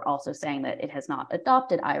IHRA if we're also saying that it has not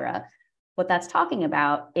adopted IHRA? What that's talking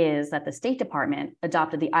about is that the State Department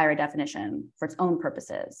adopted the IHRA definition for its own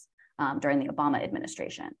purposes during the Obama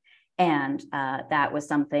administration. And that was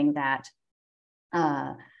something that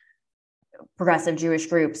progressive Jewish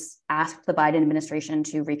groups asked the Biden administration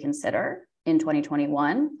to reconsider in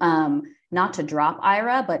 2021, not to drop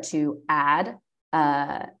IHRA, but to add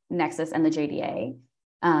Nexus and the JDA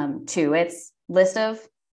to its list of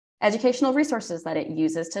educational resources that it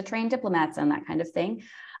uses to train diplomats and that kind of thing.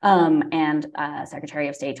 And Secretary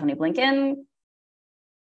of State Tony Blinken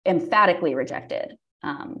emphatically rejected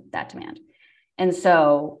that demand. And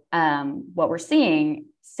so what we're seeing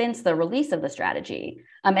since the release of the strategy,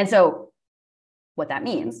 and so what that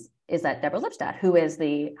means is that Deborah Lipstadt, who is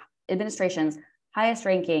the administration's highest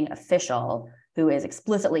ranking official, who is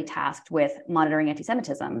explicitly tasked with monitoring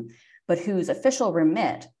anti-Semitism, but whose official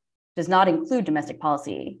remit does not include domestic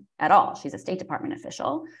policy at all. She's a State Department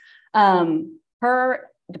official. Her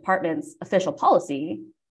department's official policy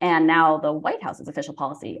and now the White House's official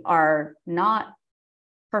policy are not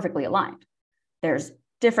perfectly aligned. There's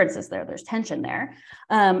differences there, there's tension there.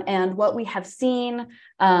 And what we have seen,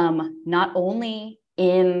 not only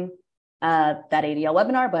in that ADL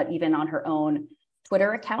webinar, but even on her own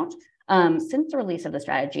Twitter account, since the release of the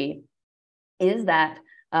strategy, is that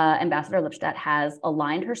Ambassador Lipstadt has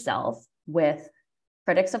aligned herself with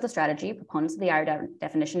critics of the strategy, proponents of the IHRA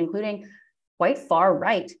definition, including quite far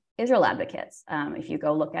right Israel advocates, if you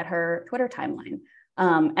go look at her Twitter timeline.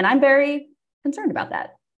 And I'm very concerned about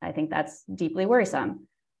that. I think that's deeply worrisome.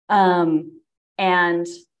 And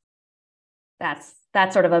that's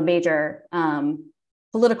sort of a major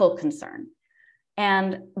political concern.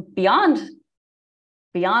 And beyond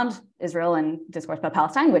Israel and discourse about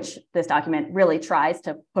Palestine, which this document really tries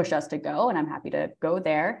to push us to go, and I'm happy to go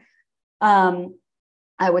there,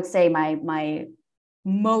 I would say my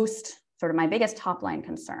biggest top line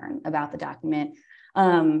concern about the document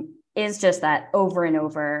is just that over and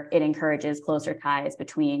over, it encourages closer ties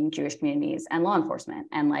between Jewish communities and law enforcement.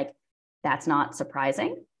 And like, that's not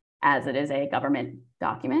surprising as it is a government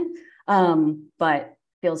document, but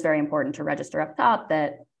feels very important to register up top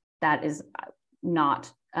that that is not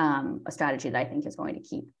a strategy that I think is going to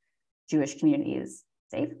keep Jewish communities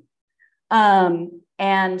safe.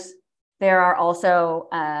 And there are also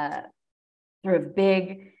sort of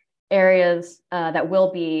big areas that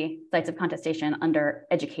will be sites of contestation under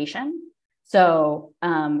education. So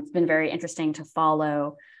it's been very interesting to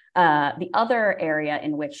follow the other area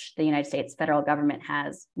in which the United States federal government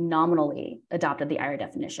has nominally adopted the IHRA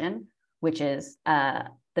definition, which is the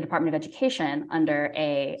Department of Education under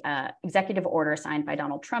a executive order signed by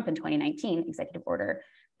Donald Trump in 2019, Executive Order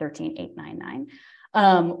 13899,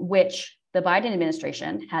 which the Biden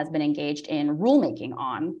administration has been engaged in rulemaking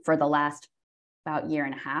on for the last about year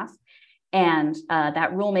and a half. And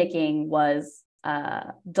that rulemaking was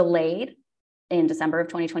delayed in December of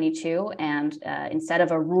 2022. And instead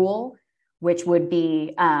of a rule, which would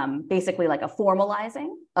be basically like a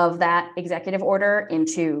formalizing of that executive order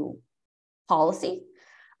into policy,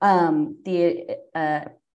 the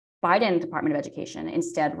Biden Department of Education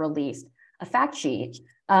instead released a fact sheet,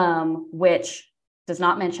 which does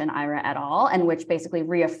not mention IHRA at all, and which basically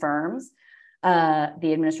reaffirms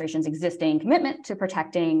the administration's existing commitment to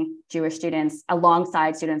protecting Jewish students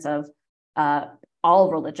alongside students of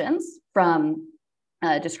all religions from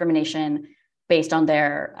discrimination based on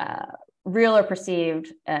their real or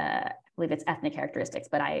perceived, I believe it's ethnic characteristics,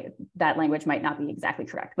 but that language might not be exactly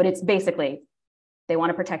correct. But it's basically, they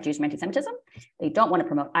want to protect Jews from anti-Semitism. They don't want to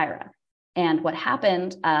promote IHRA. And what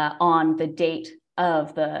happened on the date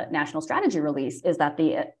of the national strategy release is that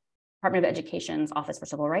the Department of Education's Office for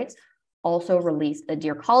Civil Rights also released a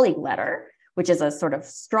Dear Colleague letter, which is a sort of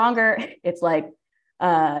stronger, it's like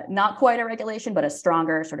not quite a regulation, but a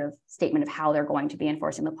stronger sort of statement of how they're going to be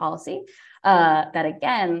enforcing the policy. That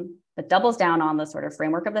again, that doubles down on the sort of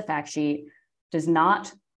framework of the fact sheet, does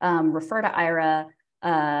not refer to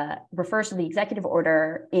IHRA, refers to the executive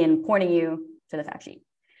order in pointing you to the fact sheet.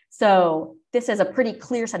 So this is a pretty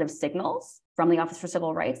clear set of signals from the Office for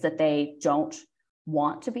Civil Rights that they don't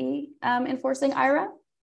want to be enforcing IHRA,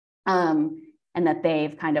 and that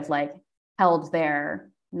they've kind of like held their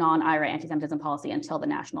non-IHRA anti-Semitism policy until the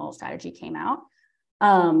national strategy came out.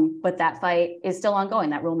 But that fight is still ongoing.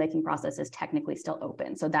 That rulemaking process is technically still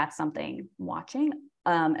open. So that's something watching.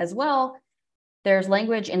 As well, there's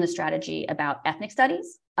language in the strategy about ethnic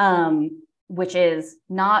studies, which is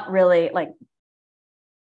not really like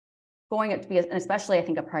going to be, especially I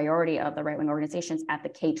think, a priority of the right-wing organizations at the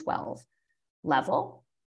K-12 level.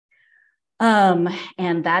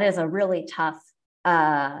 And that is a really tough,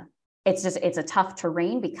 it's a tough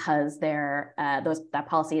terrain because that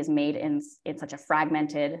policy is made in such a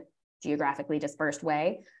fragmented, geographically dispersed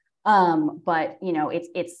way. But you know,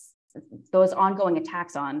 it's those ongoing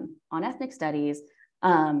attacks on ethnic studies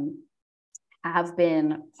have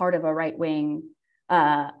been part of a right-wing,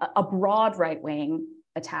 a broad right-wing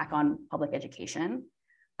attack on public education.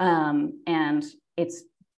 And it's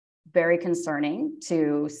very concerning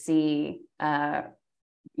to see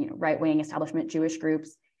right-wing establishment Jewish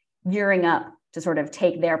groups gearing up to sort of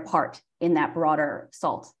take their part in that broader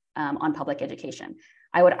assault on public education.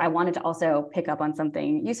 I wanted to also pick up on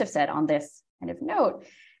something Yusuf said on this kind of note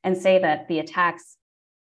and say that the attacks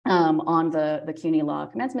on the CUNY Law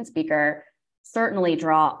commencement speaker certainly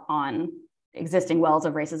draw on existing wells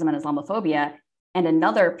of racism and Islamophobia. And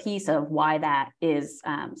another piece of why that is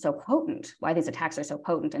so potent, why these attacks are so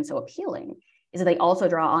potent and so appealing, is that they also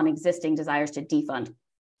draw on existing desires to defund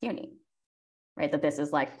CUNY, right? That this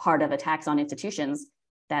is like part of attacks on institutions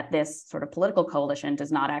that this sort of political coalition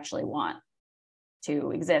does not actually want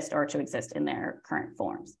to exist or to exist in their current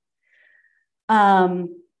forms. And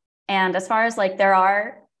as far as like, there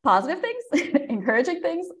are positive things, encouraging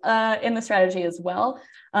things in the strategy as well.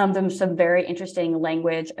 There's some very interesting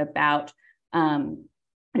language about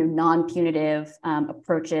non-punitive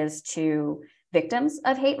approaches to victims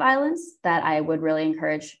of hate violence that I would really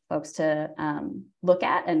encourage folks to look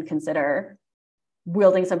at and consider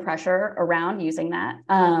wielding some pressure around using that.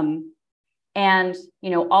 And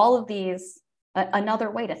all of these, another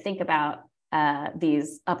way to think about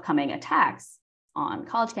these upcoming attacks on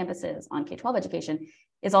college campuses, on K-12 education,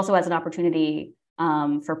 is also as an opportunity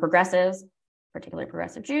for progressives, particularly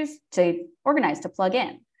progressive Jews, to organize, to plug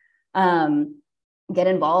in. Get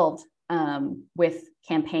involved with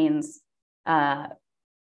campaigns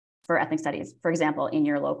for for ethnic studies, for example, in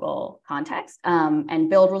your local context, and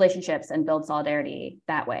build relationships and build solidarity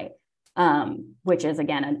that way, which is,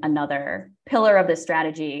 again, another pillar of this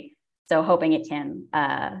strategy. So hoping it can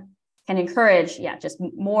encourage, just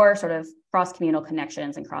more sort of cross-communal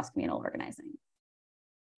connections and cross-communal organizing.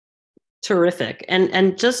 Terrific.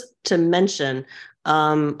 And just to mention,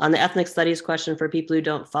 on the ethnic studies question, for people who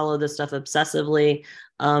don't follow this stuff obsessively,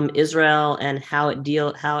 Israel and how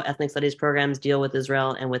ethnic studies programs deal with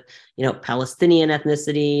Israel and with, Palestinian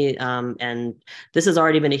ethnicity. And this has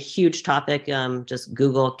already been a huge topic. Just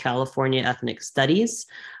Google California ethnic studies.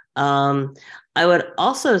 I would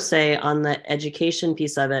also say on the education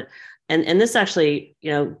piece of it, and this actually,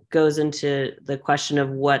 goes into the question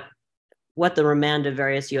of what the remand of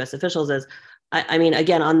various U.S. officials is. I mean,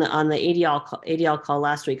 again, on the ADL call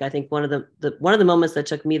last week, I think one of the moments that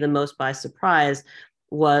took me the most by surprise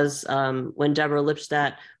was when Deborah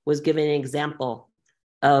Lipstadt was giving an example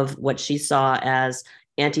of what she saw as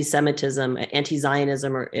anti-Semitism,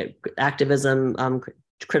 anti-Zionism, or activism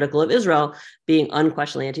critical of Israel being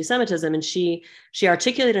unquestionably anti-Semitism. And she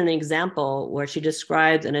articulated an example where she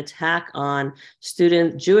described an attack on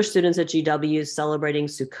Jewish students at GW celebrating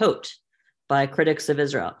Sukkot by critics of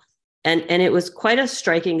Israel. And it was quite a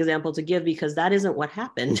striking example to give, because that isn't what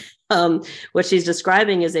happened. What she's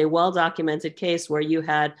describing is a well-documented case where you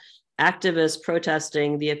had activists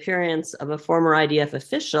protesting the appearance of a former IDF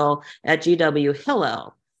official at GW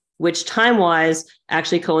Hillel, which time-wise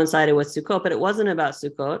actually coincided with Sukkot, but it wasn't about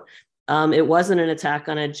Sukkot. It wasn't an attack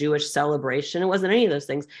on a Jewish celebration. It wasn't any of those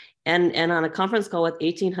things. And on a conference call with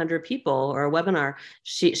 1,800 people, or a webinar,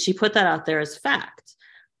 she put that out there as fact.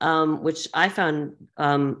 Which I found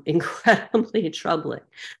incredibly troubling.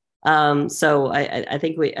 So I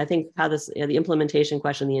think how this, the implementation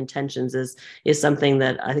question, the intentions is something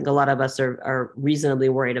that I think a lot of us are reasonably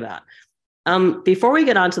worried about. Before we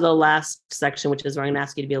get on to the last section, which is where I'm going to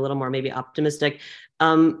ask you to be a little more maybe optimistic,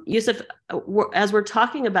 Yusuf, as we're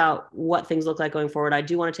talking about what things look like going forward, I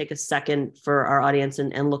do want to take a second for our audience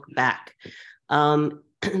and look back.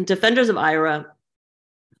 Defenders of IHRA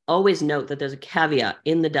always note that there's a caveat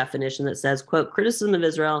in the definition that says, quote, criticism of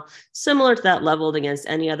Israel similar to that leveled against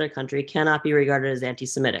any other country cannot be regarded as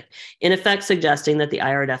anti-Semitic, in effect suggesting that the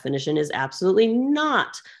IHRA definition is absolutely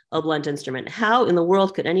not a blunt instrument. How in the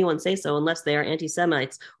world could anyone say so unless they are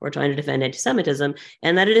anti-Semites or trying to defend anti-Semitism,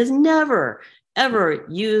 and that it is never, ever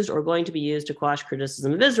used or going to be used to quash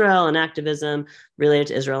criticism of Israel and activism related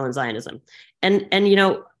to Israel and Zionism. And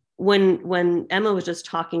when Emma was just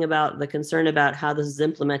talking about the concern about how this is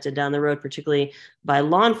implemented down the road, particularly by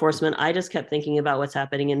law enforcement, I just kept thinking about what's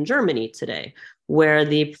happening in Germany today, where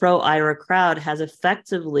the pro-IHRA crowd has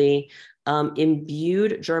effectively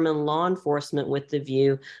imbued German law enforcement with the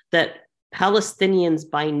view that Palestinians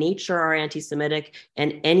by nature are anti-Semitic,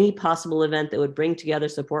 and any possible event that would bring together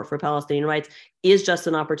support for Palestinian rights is just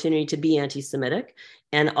an opportunity to be anti-Semitic,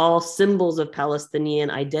 and all symbols of Palestinian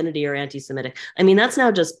identity are anti-Semitic. I mean, that's now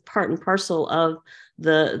just part and parcel of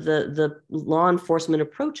the law enforcement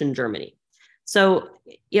approach in Germany. So,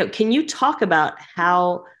 can you talk about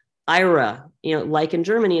how IHRA, like in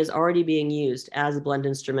Germany, is already being used as a blunt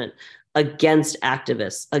instrument against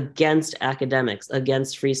activists, against academics,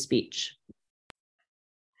 against free speech?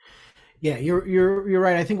 Yeah, you're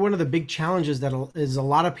right. I think one of the big challenges that is a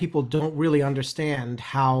lot of people don't really understand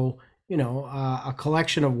how a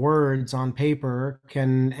collection of words on paper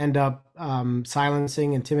can end up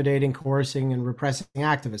silencing, intimidating, coercing, and repressing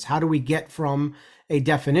activists. How do we get from a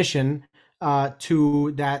definition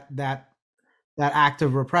to that act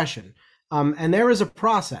of repression? And there is a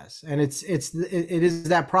process, and it is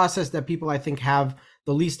that process that people, I think, have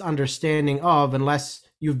the least understanding of, unless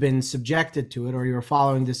you've been subjected to it or you're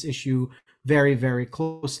following this issue very, very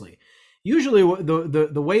closely. Usually,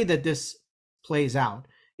 the way that this plays out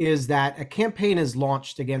is that a campaign is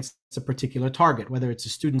launched against a particular target, whether it's a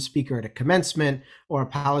student speaker at a commencement or a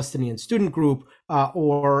Palestinian student group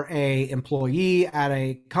or a employee at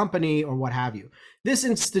a company or what have you. This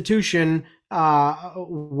institution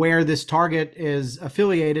where this target is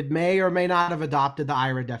affiliated may or may not have adopted the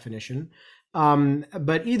IHRA definition.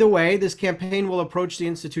 But either way, this campaign will approach the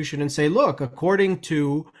institution and say, look, according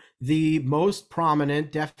to the most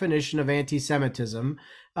prominent definition of anti-Semitism,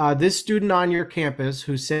 this student on your campus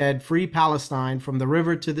who said free Palestine from the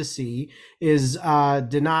river to the sea is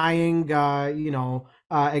denying,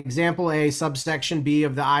 example A, subsection B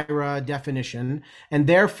of the IHRA definition. And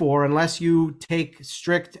therefore, unless you take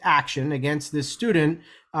strict action against this student,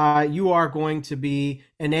 you are going to be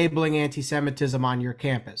enabling anti-Semitism on your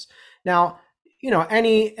campus. Now,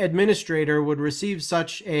 any administrator would receive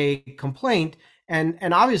such a complaint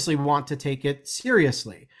and obviously want to take it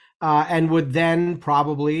seriously. and would then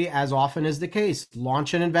probably, as often is the case,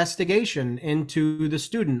 launch an investigation into the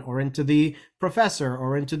student or into the professor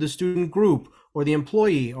or into the student group or the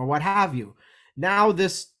employee or what have you. Now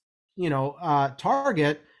this,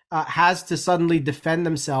 target has to suddenly defend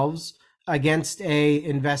themselves against a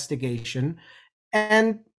investigation.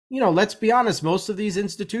 And, let's be honest, most of these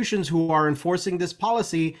institutions who are enforcing this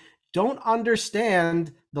policy don't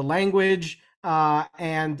understand the language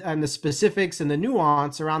and the specifics and the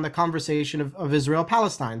nuance around the conversation of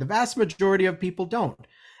Israel-Palestine. The vast majority of people don't.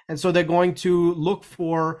 And so they're going to look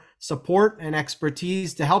for support and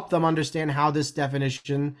expertise to help them understand how this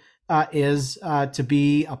definition is to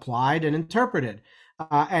be applied and interpreted.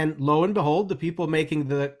 And lo and behold, the people making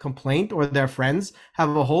the complaint or their friends have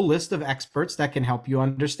a whole list of experts that can help you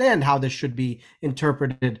understand how this should be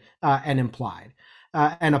interpreted and implied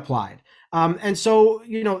and applied. And so,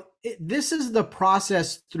 this is the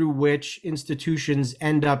process through which institutions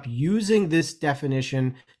end up using this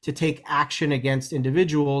definition to take action against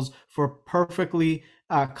individuals for perfectly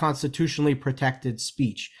constitutionally protected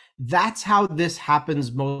speech. That's how this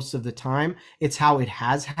happens most of the time. It's how it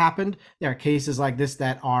has happened. There are cases like this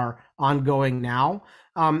that are ongoing now.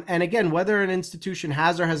 And again, whether an institution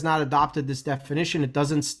has or has not adopted this definition, it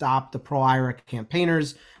doesn't stop the pro-IHRA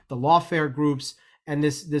campaigners, the lawfare groups, and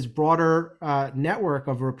this broader network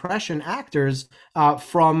of repression actors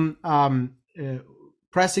from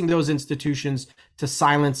pressing those institutions to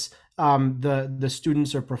silence the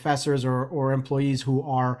students or professors or employees who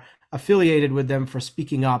are affiliated with them for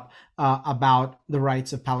speaking up about the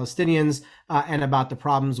rights of Palestinians and about the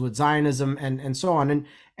problems with Zionism and so on.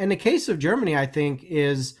 And the case of Germany, I think,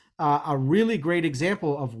 is a really great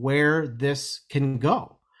example of where this can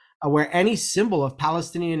go, where any symbol of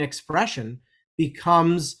Palestinian expression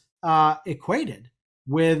becomes equated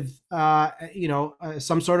with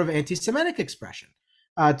some sort of anti-Semitic expression,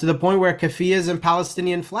 to the point where keffiyehs and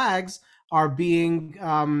Palestinian flags are being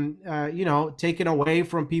taken away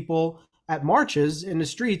from people at marches in the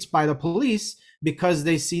streets by the police because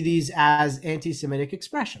they see these as anti-Semitic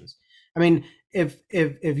expressions. I mean, if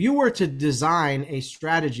you were to design a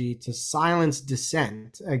strategy to silence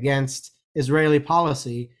dissent against Israeli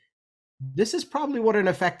policy, this is probably what an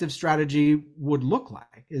effective strategy would look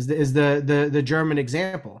like, is the German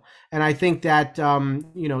example. And I think that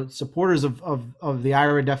supporters of the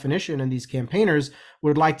IHRA definition and these campaigners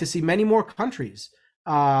would like to see many more countries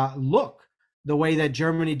look the way that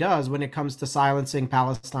Germany does when it comes to silencing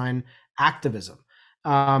Palestine activism.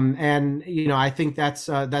 I think that's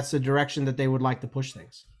the direction that they would like to push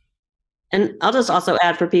things. And I'll just also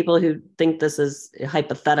add, for people who think this is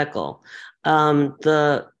hypothetical,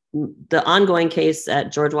 the ongoing case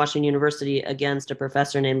at George Washington University against a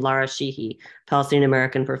professor named Lara Sheehy, Palestinian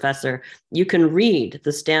American professor, you can read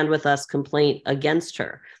the Stand With Us complaint against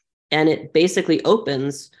her. And it basically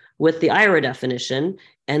opens with the IHRA definition.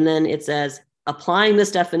 And then it says, applying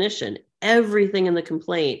this definition, everything in the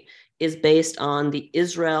complaint is based on the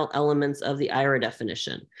Israel elements of the IHRA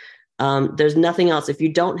definition. There's nothing else. If you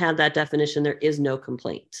don't have that definition, there is no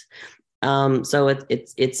complaint. So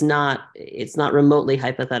it's not remotely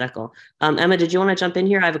hypothetical. Emma, did you want to jump in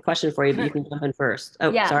here? I have a question for you, but you can jump in first.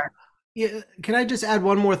 Oh, yeah. Sorry. Yeah. Can I just add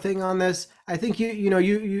one more thing on this? I think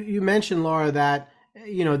you mentioned, Laura, that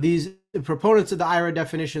these proponents of the IHRA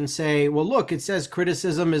definition say, well, look, it says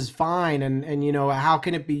criticism is fine, and how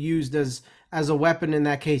can it be used as a weapon in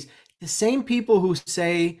that case? The same people who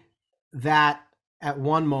say that at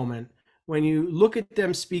one moment, when you look at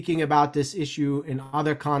them speaking about this issue in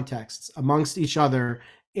other contexts amongst each other,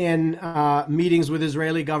 in meetings with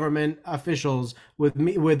Israeli government officials, with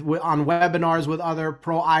on webinars with other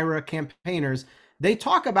pro-IHRA campaigners, they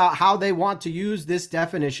talk about how they want to use this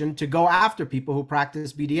definition to go after people who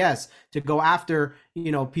practice BDS, to go after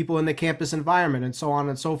people in the campus environment, and so on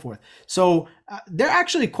and so forth. So they're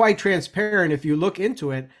actually quite transparent, if you look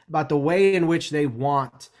into it, about the way in which they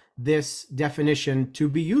want this definition to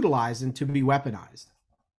be utilized and to be weaponized.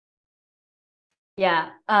 Yeah,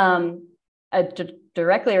 to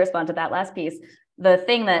directly respond to that last piece, the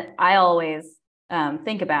thing that I always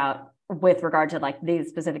think about with regard to like these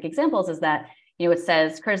specific examples is that it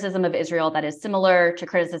says criticism of Israel that is similar to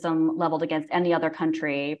criticism leveled against any other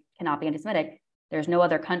country cannot be anti-Semitic. There's no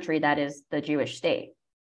other country that is the Jewish state.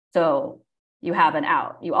 So you have an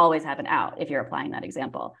out. You always have an out if you're applying that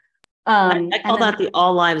example. I call that the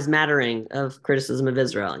all lives mattering of criticism of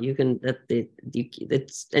Israel. You can,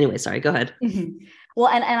 it's anyway, sorry, go ahead. Well,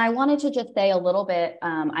 and I wanted to just say a little bit,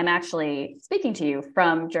 I'm actually speaking to you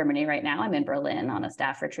from Germany right now. I'm in Berlin on a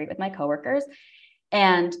staff retreat with my coworkers.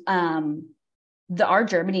 And our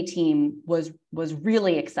Germany team was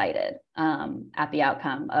really excited at the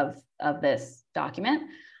outcome of this document.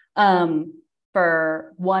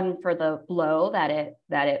 For the blow that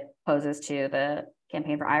it poses to the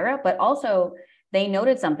campaign for IHRA, but also they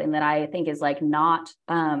noted something that I think is like not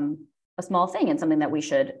a small thing and something that we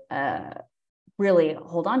should really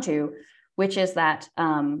hold on to, which is that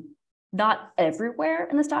not everywhere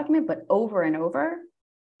in this document, but over and over,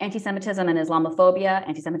 anti-Semitism and Islamophobia,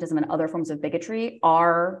 anti-Semitism and other forms of bigotry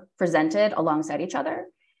are presented alongside each other.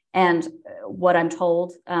 And what I'm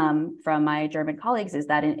told from my German colleagues is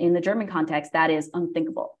that in the German context, that is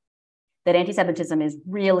unthinkable, that anti-Semitism is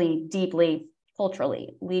really deeply,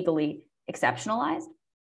 culturally, legally exceptionalized.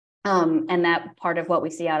 And that part of what we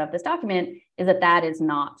see out of this document is that that is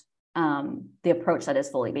not the approach that is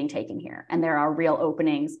fully being taken here. And there are real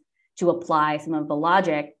openings to apply some of the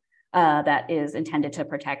logic that is intended to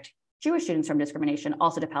protect Jewish students from discrimination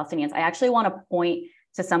also to Palestinians. I actually want to point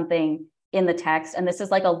to something in the text, and this is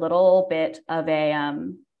like a little bit of a,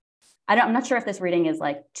 I'm not sure if this reading is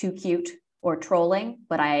like too cute or trolling,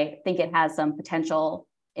 but I think it has some potential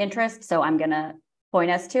interest. So I'm going to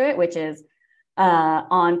point us to it, which is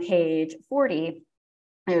on page 40.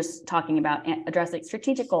 There's talking about addressing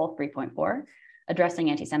strategic goal 3.4, addressing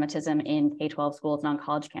anti-Semitism in K-12 schools and on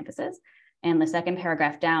college campuses. And the second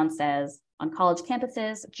paragraph down says, on college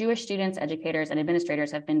campuses, Jewish students, educators, and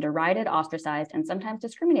administrators have been derided, ostracized, and sometimes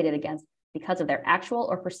discriminated against because of their actual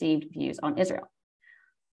or perceived views on Israel.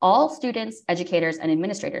 All students, educators, and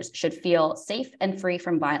administrators should feel safe and free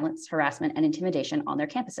from violence, harassment, and intimidation on their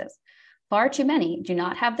campuses. Far too many do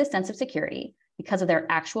not have this sense of security because of their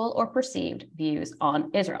actual or perceived views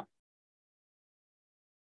on Israel.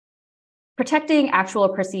 Protecting actual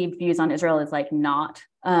or perceived views on Israel is like not,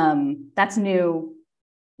 that's new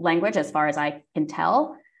language as far as I can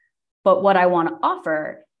tell. But what I want to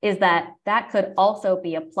offer is that that could also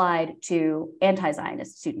be applied to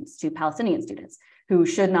anti-Zionist students, to Palestinian students who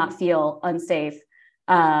should not feel unsafe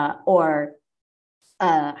or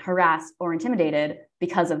harassed or intimidated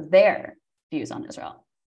because of their views on Israel.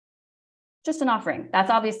 Just an offering. That's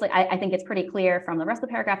obviously, I think it's pretty clear from the rest of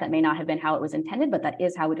the paragraph that may not have been how it was intended, but that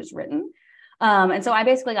is how it is written. And so I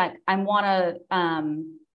basically I want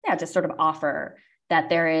to just sort of offer that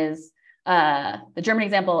there is, the German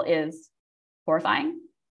example is horrifying,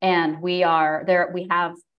 and we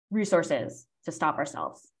have resources to stop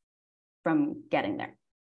ourselves from getting there.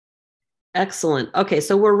 Excellent. Okay,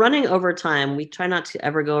 so we're running over time. We try not to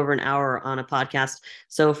ever go over an hour on a podcast.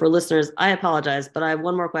 So for listeners, I apologize, but I have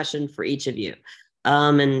one more question for each of you,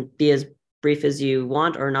 and be as brief as you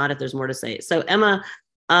want or not if there's more to say. So Emma,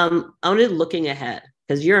 I wanted looking ahead,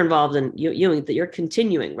 because you're involved in you're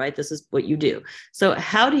continuing, right? This is what you do. So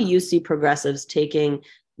how do you see progressives taking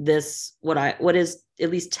this, what is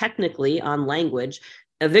at least technically on language,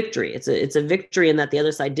 a victory? It's a victory in that the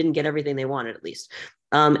other side didn't get everything they wanted, at least,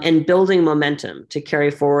 and building momentum to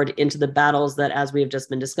carry forward into the battles that, as we have just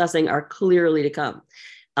been discussing, are clearly to come.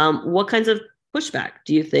 What kinds of pushback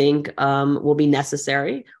do you think will be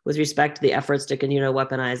necessary with respect to the efforts to continue to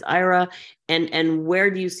weaponize IHRA, and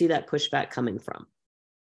where do you see that pushback coming from?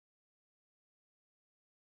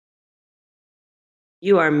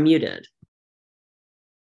 You are muted.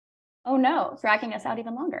 Oh no, dragging us out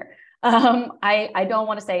even longer. I don't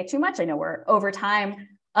want to say too much. I know we're over time,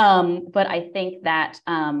 but I think that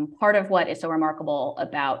part of what is so remarkable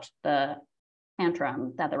about the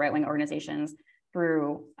tantrum that the right-wing organizations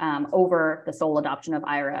threw over the sole adoption of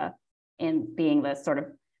IHRA in being the sort of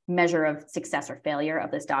measure of success or failure of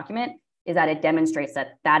this document is that it demonstrates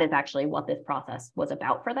that that is actually what this process was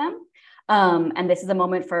about for them. And this is a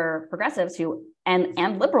moment for progressives who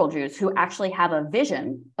and liberal Jews who actually have a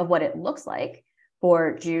vision of what it looks like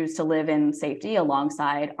for Jews to live in safety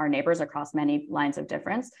alongside our neighbors across many lines of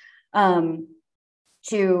difference, to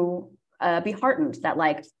be heartened that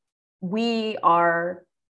like we are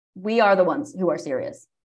the ones who are serious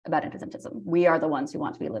about antisemitism. We are the ones who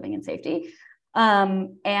want to be living in safety,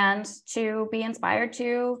 and to be inspired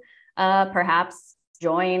to perhaps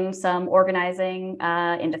join some organizing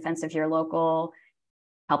in defense of your local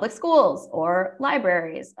public schools or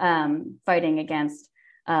libraries, fighting against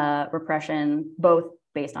repression, both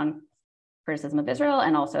based on criticism of Israel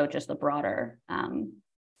and also just the broader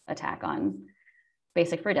attack on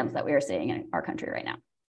basic freedoms that we are seeing in our country right now.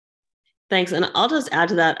 Thanks. And I'll just add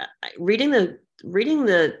to that, reading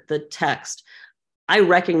the text, I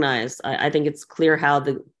recognize, I think it's clear how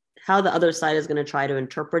the other side is going to try to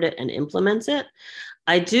interpret it and implement it.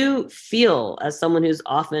 I do feel, as someone who's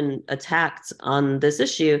often attacked on this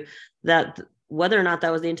issue, that whether or not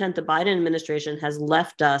that was the intent, the Biden administration has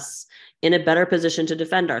left us in a better position to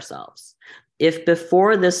defend ourselves. if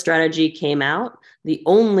before this strategy came out, the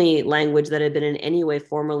only language that had been in any way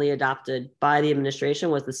formally adopted by the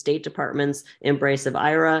administration was the State Department's embrace of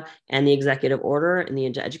IHRA and the executive order in the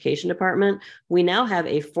Education Department, we now have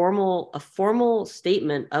a formal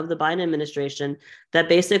statement of the Biden administration that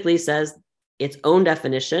basically says its own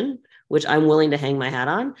definition, which I'm willing to hang my hat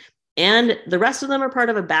on, and the rest of them are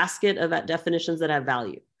part of a basket of definitions that have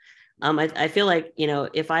value. I feel like,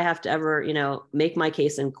 if I have to ever, make my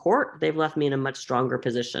case in court, they've left me in a much stronger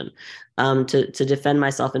position to defend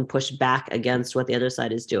myself and push back against what the other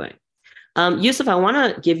side is doing. Yusuf, I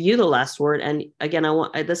want to give you the last word. And again,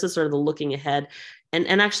 this is sort of the looking ahead.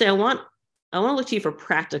 And actually, I want to look to you for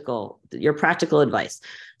your practical advice.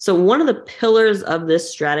 So one of the pillars of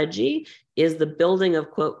this strategy is the building of,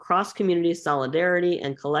 quote, cross-community solidarity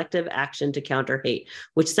and collective action to counter hate,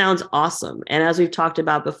 which sounds awesome. And as we've talked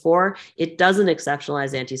about before, it doesn't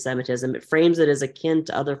exceptionalize anti-Semitism. It frames it as akin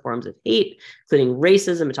to other forms of hate, including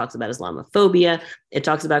racism. It talks about Islamophobia. It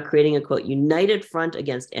talks about creating a, quote, united front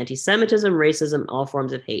against anti-Semitism, racism, all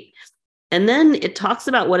forms of hate. And then it talks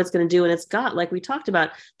about what it's going to do. And it's got, like we talked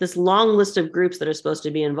about, this long list of groups that are supposed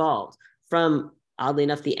to be involved, from, oddly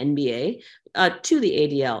enough, the NBA to the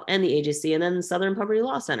ADL and the AJC, and then the Southern Poverty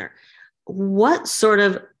Law Center. What sort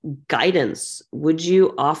of guidance would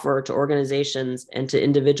you offer to organizations and to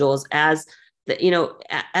individuals as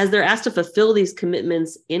they're asked to fulfill these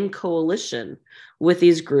commitments in coalition with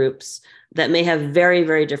these groups that may have very,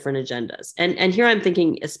 very different agendas? And here I'm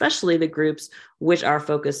thinking especially the groups which are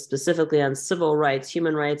focused specifically on civil rights,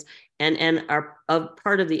 human rights, and are a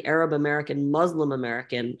part of the Arab American, Muslim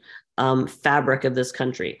American fabric of this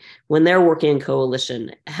country. When they're working in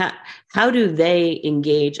coalition, how do they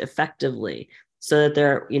engage effectively so that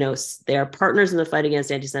they're partners in the fight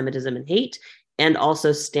against anti-Semitism and hate, and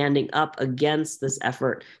also standing up against this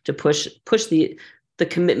effort to push the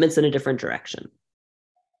commitments in a different direction?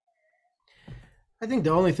 I think the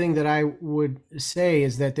only thing that I would say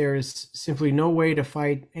is that there is simply no way to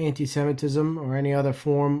fight anti-Semitism or any other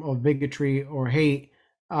form of bigotry or hate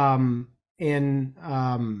in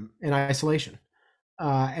isolation.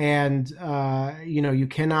 You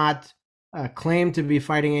cannot claim to be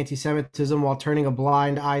fighting anti-Semitism while turning a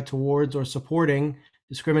blind eye towards or supporting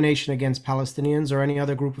discrimination against Palestinians or any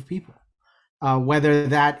other group of people, whether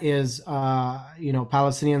that is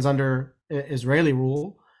Palestinians under Israeli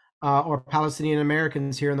rule or Palestinian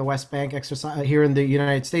Americans here in the West Bank here in the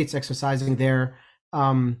United States exercising their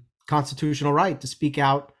constitutional right to speak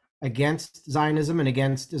out against Zionism and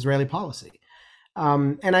against Israeli policy.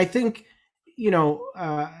 And I think,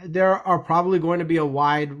 there are probably going to be a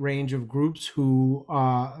wide range of groups who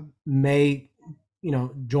may,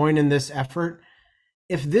 join in this effort.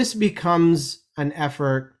 If this becomes an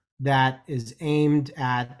effort that is aimed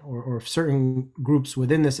at, or certain groups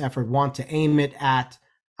within this effort want to aim it at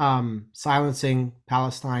silencing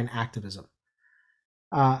Palestine activism,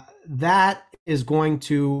 that is going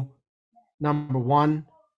to, number one,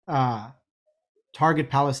 target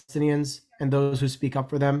Palestinians and those who speak up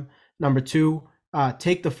for them. Number two,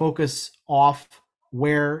 take the focus off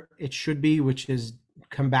where it should be, which is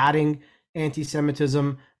combating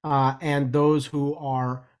anti-Semitism and those who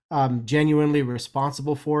are genuinely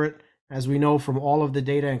responsible for it. As we know from all of the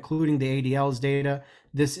data, including the ADL's data,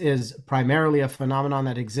 this is primarily a phenomenon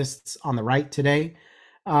that exists on the right today.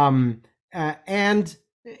 Again,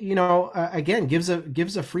 gives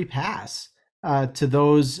a free pass to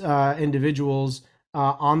those individuals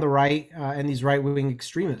on the right and these right-wing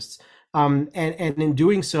extremists, and in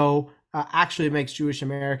doing so, actually makes Jewish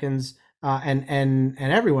Americans and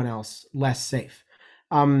everyone else less safe.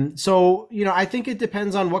 I think it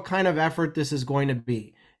depends on what kind of effort this is going to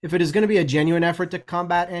be. If it is going to be a genuine effort to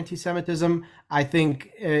combat anti-Semitism, I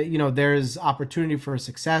think there's opportunity for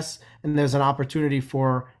success, and there's an opportunity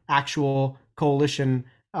for actual coalition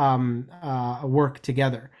work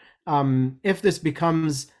together. If this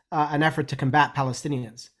becomes an effort to combat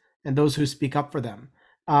Palestinians and those who speak up for them,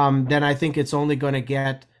 then I think it's only going to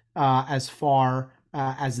get as far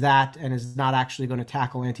as that, and is not actually going to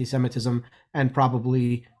tackle anti-Semitism, and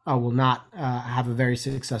probably will not have a very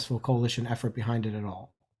successful coalition effort behind it at all.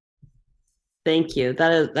 Thank you.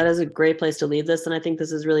 That is a great place to leave this. And I think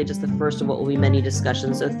this is really just the first of what will be many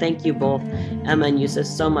discussions. So thank you both, Emma and Yusuf,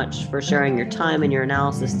 so much for sharing your time and your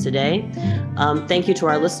analysis today. Thank you to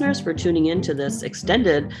our listeners for tuning in to this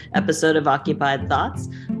extended episode of Occupied Thoughts.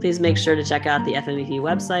 Please make sure to check out the FMEP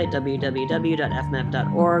website,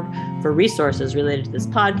 www.fmep.org, for resources related to this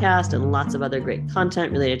podcast and lots of other great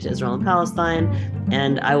content related to Israel and Palestine.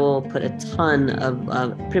 And I will put a ton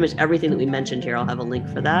of pretty much everything that we mentioned here. I'll have a link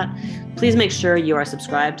for that. Please make make sure you are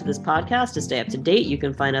subscribed to this podcast to stay up to date. You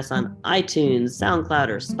can find us on iTunes, SoundCloud,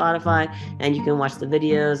 or Spotify, and you can watch the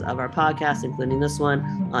videos of our podcast, including this one,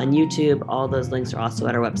 on YouTube. All those links are also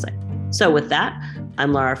at our website. So with that,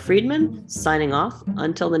 I'm Laura Friedman, signing off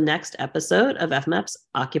until the next episode of FMEP's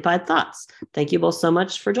Occupied Thoughts. Thank you both so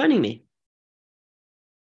much for joining me.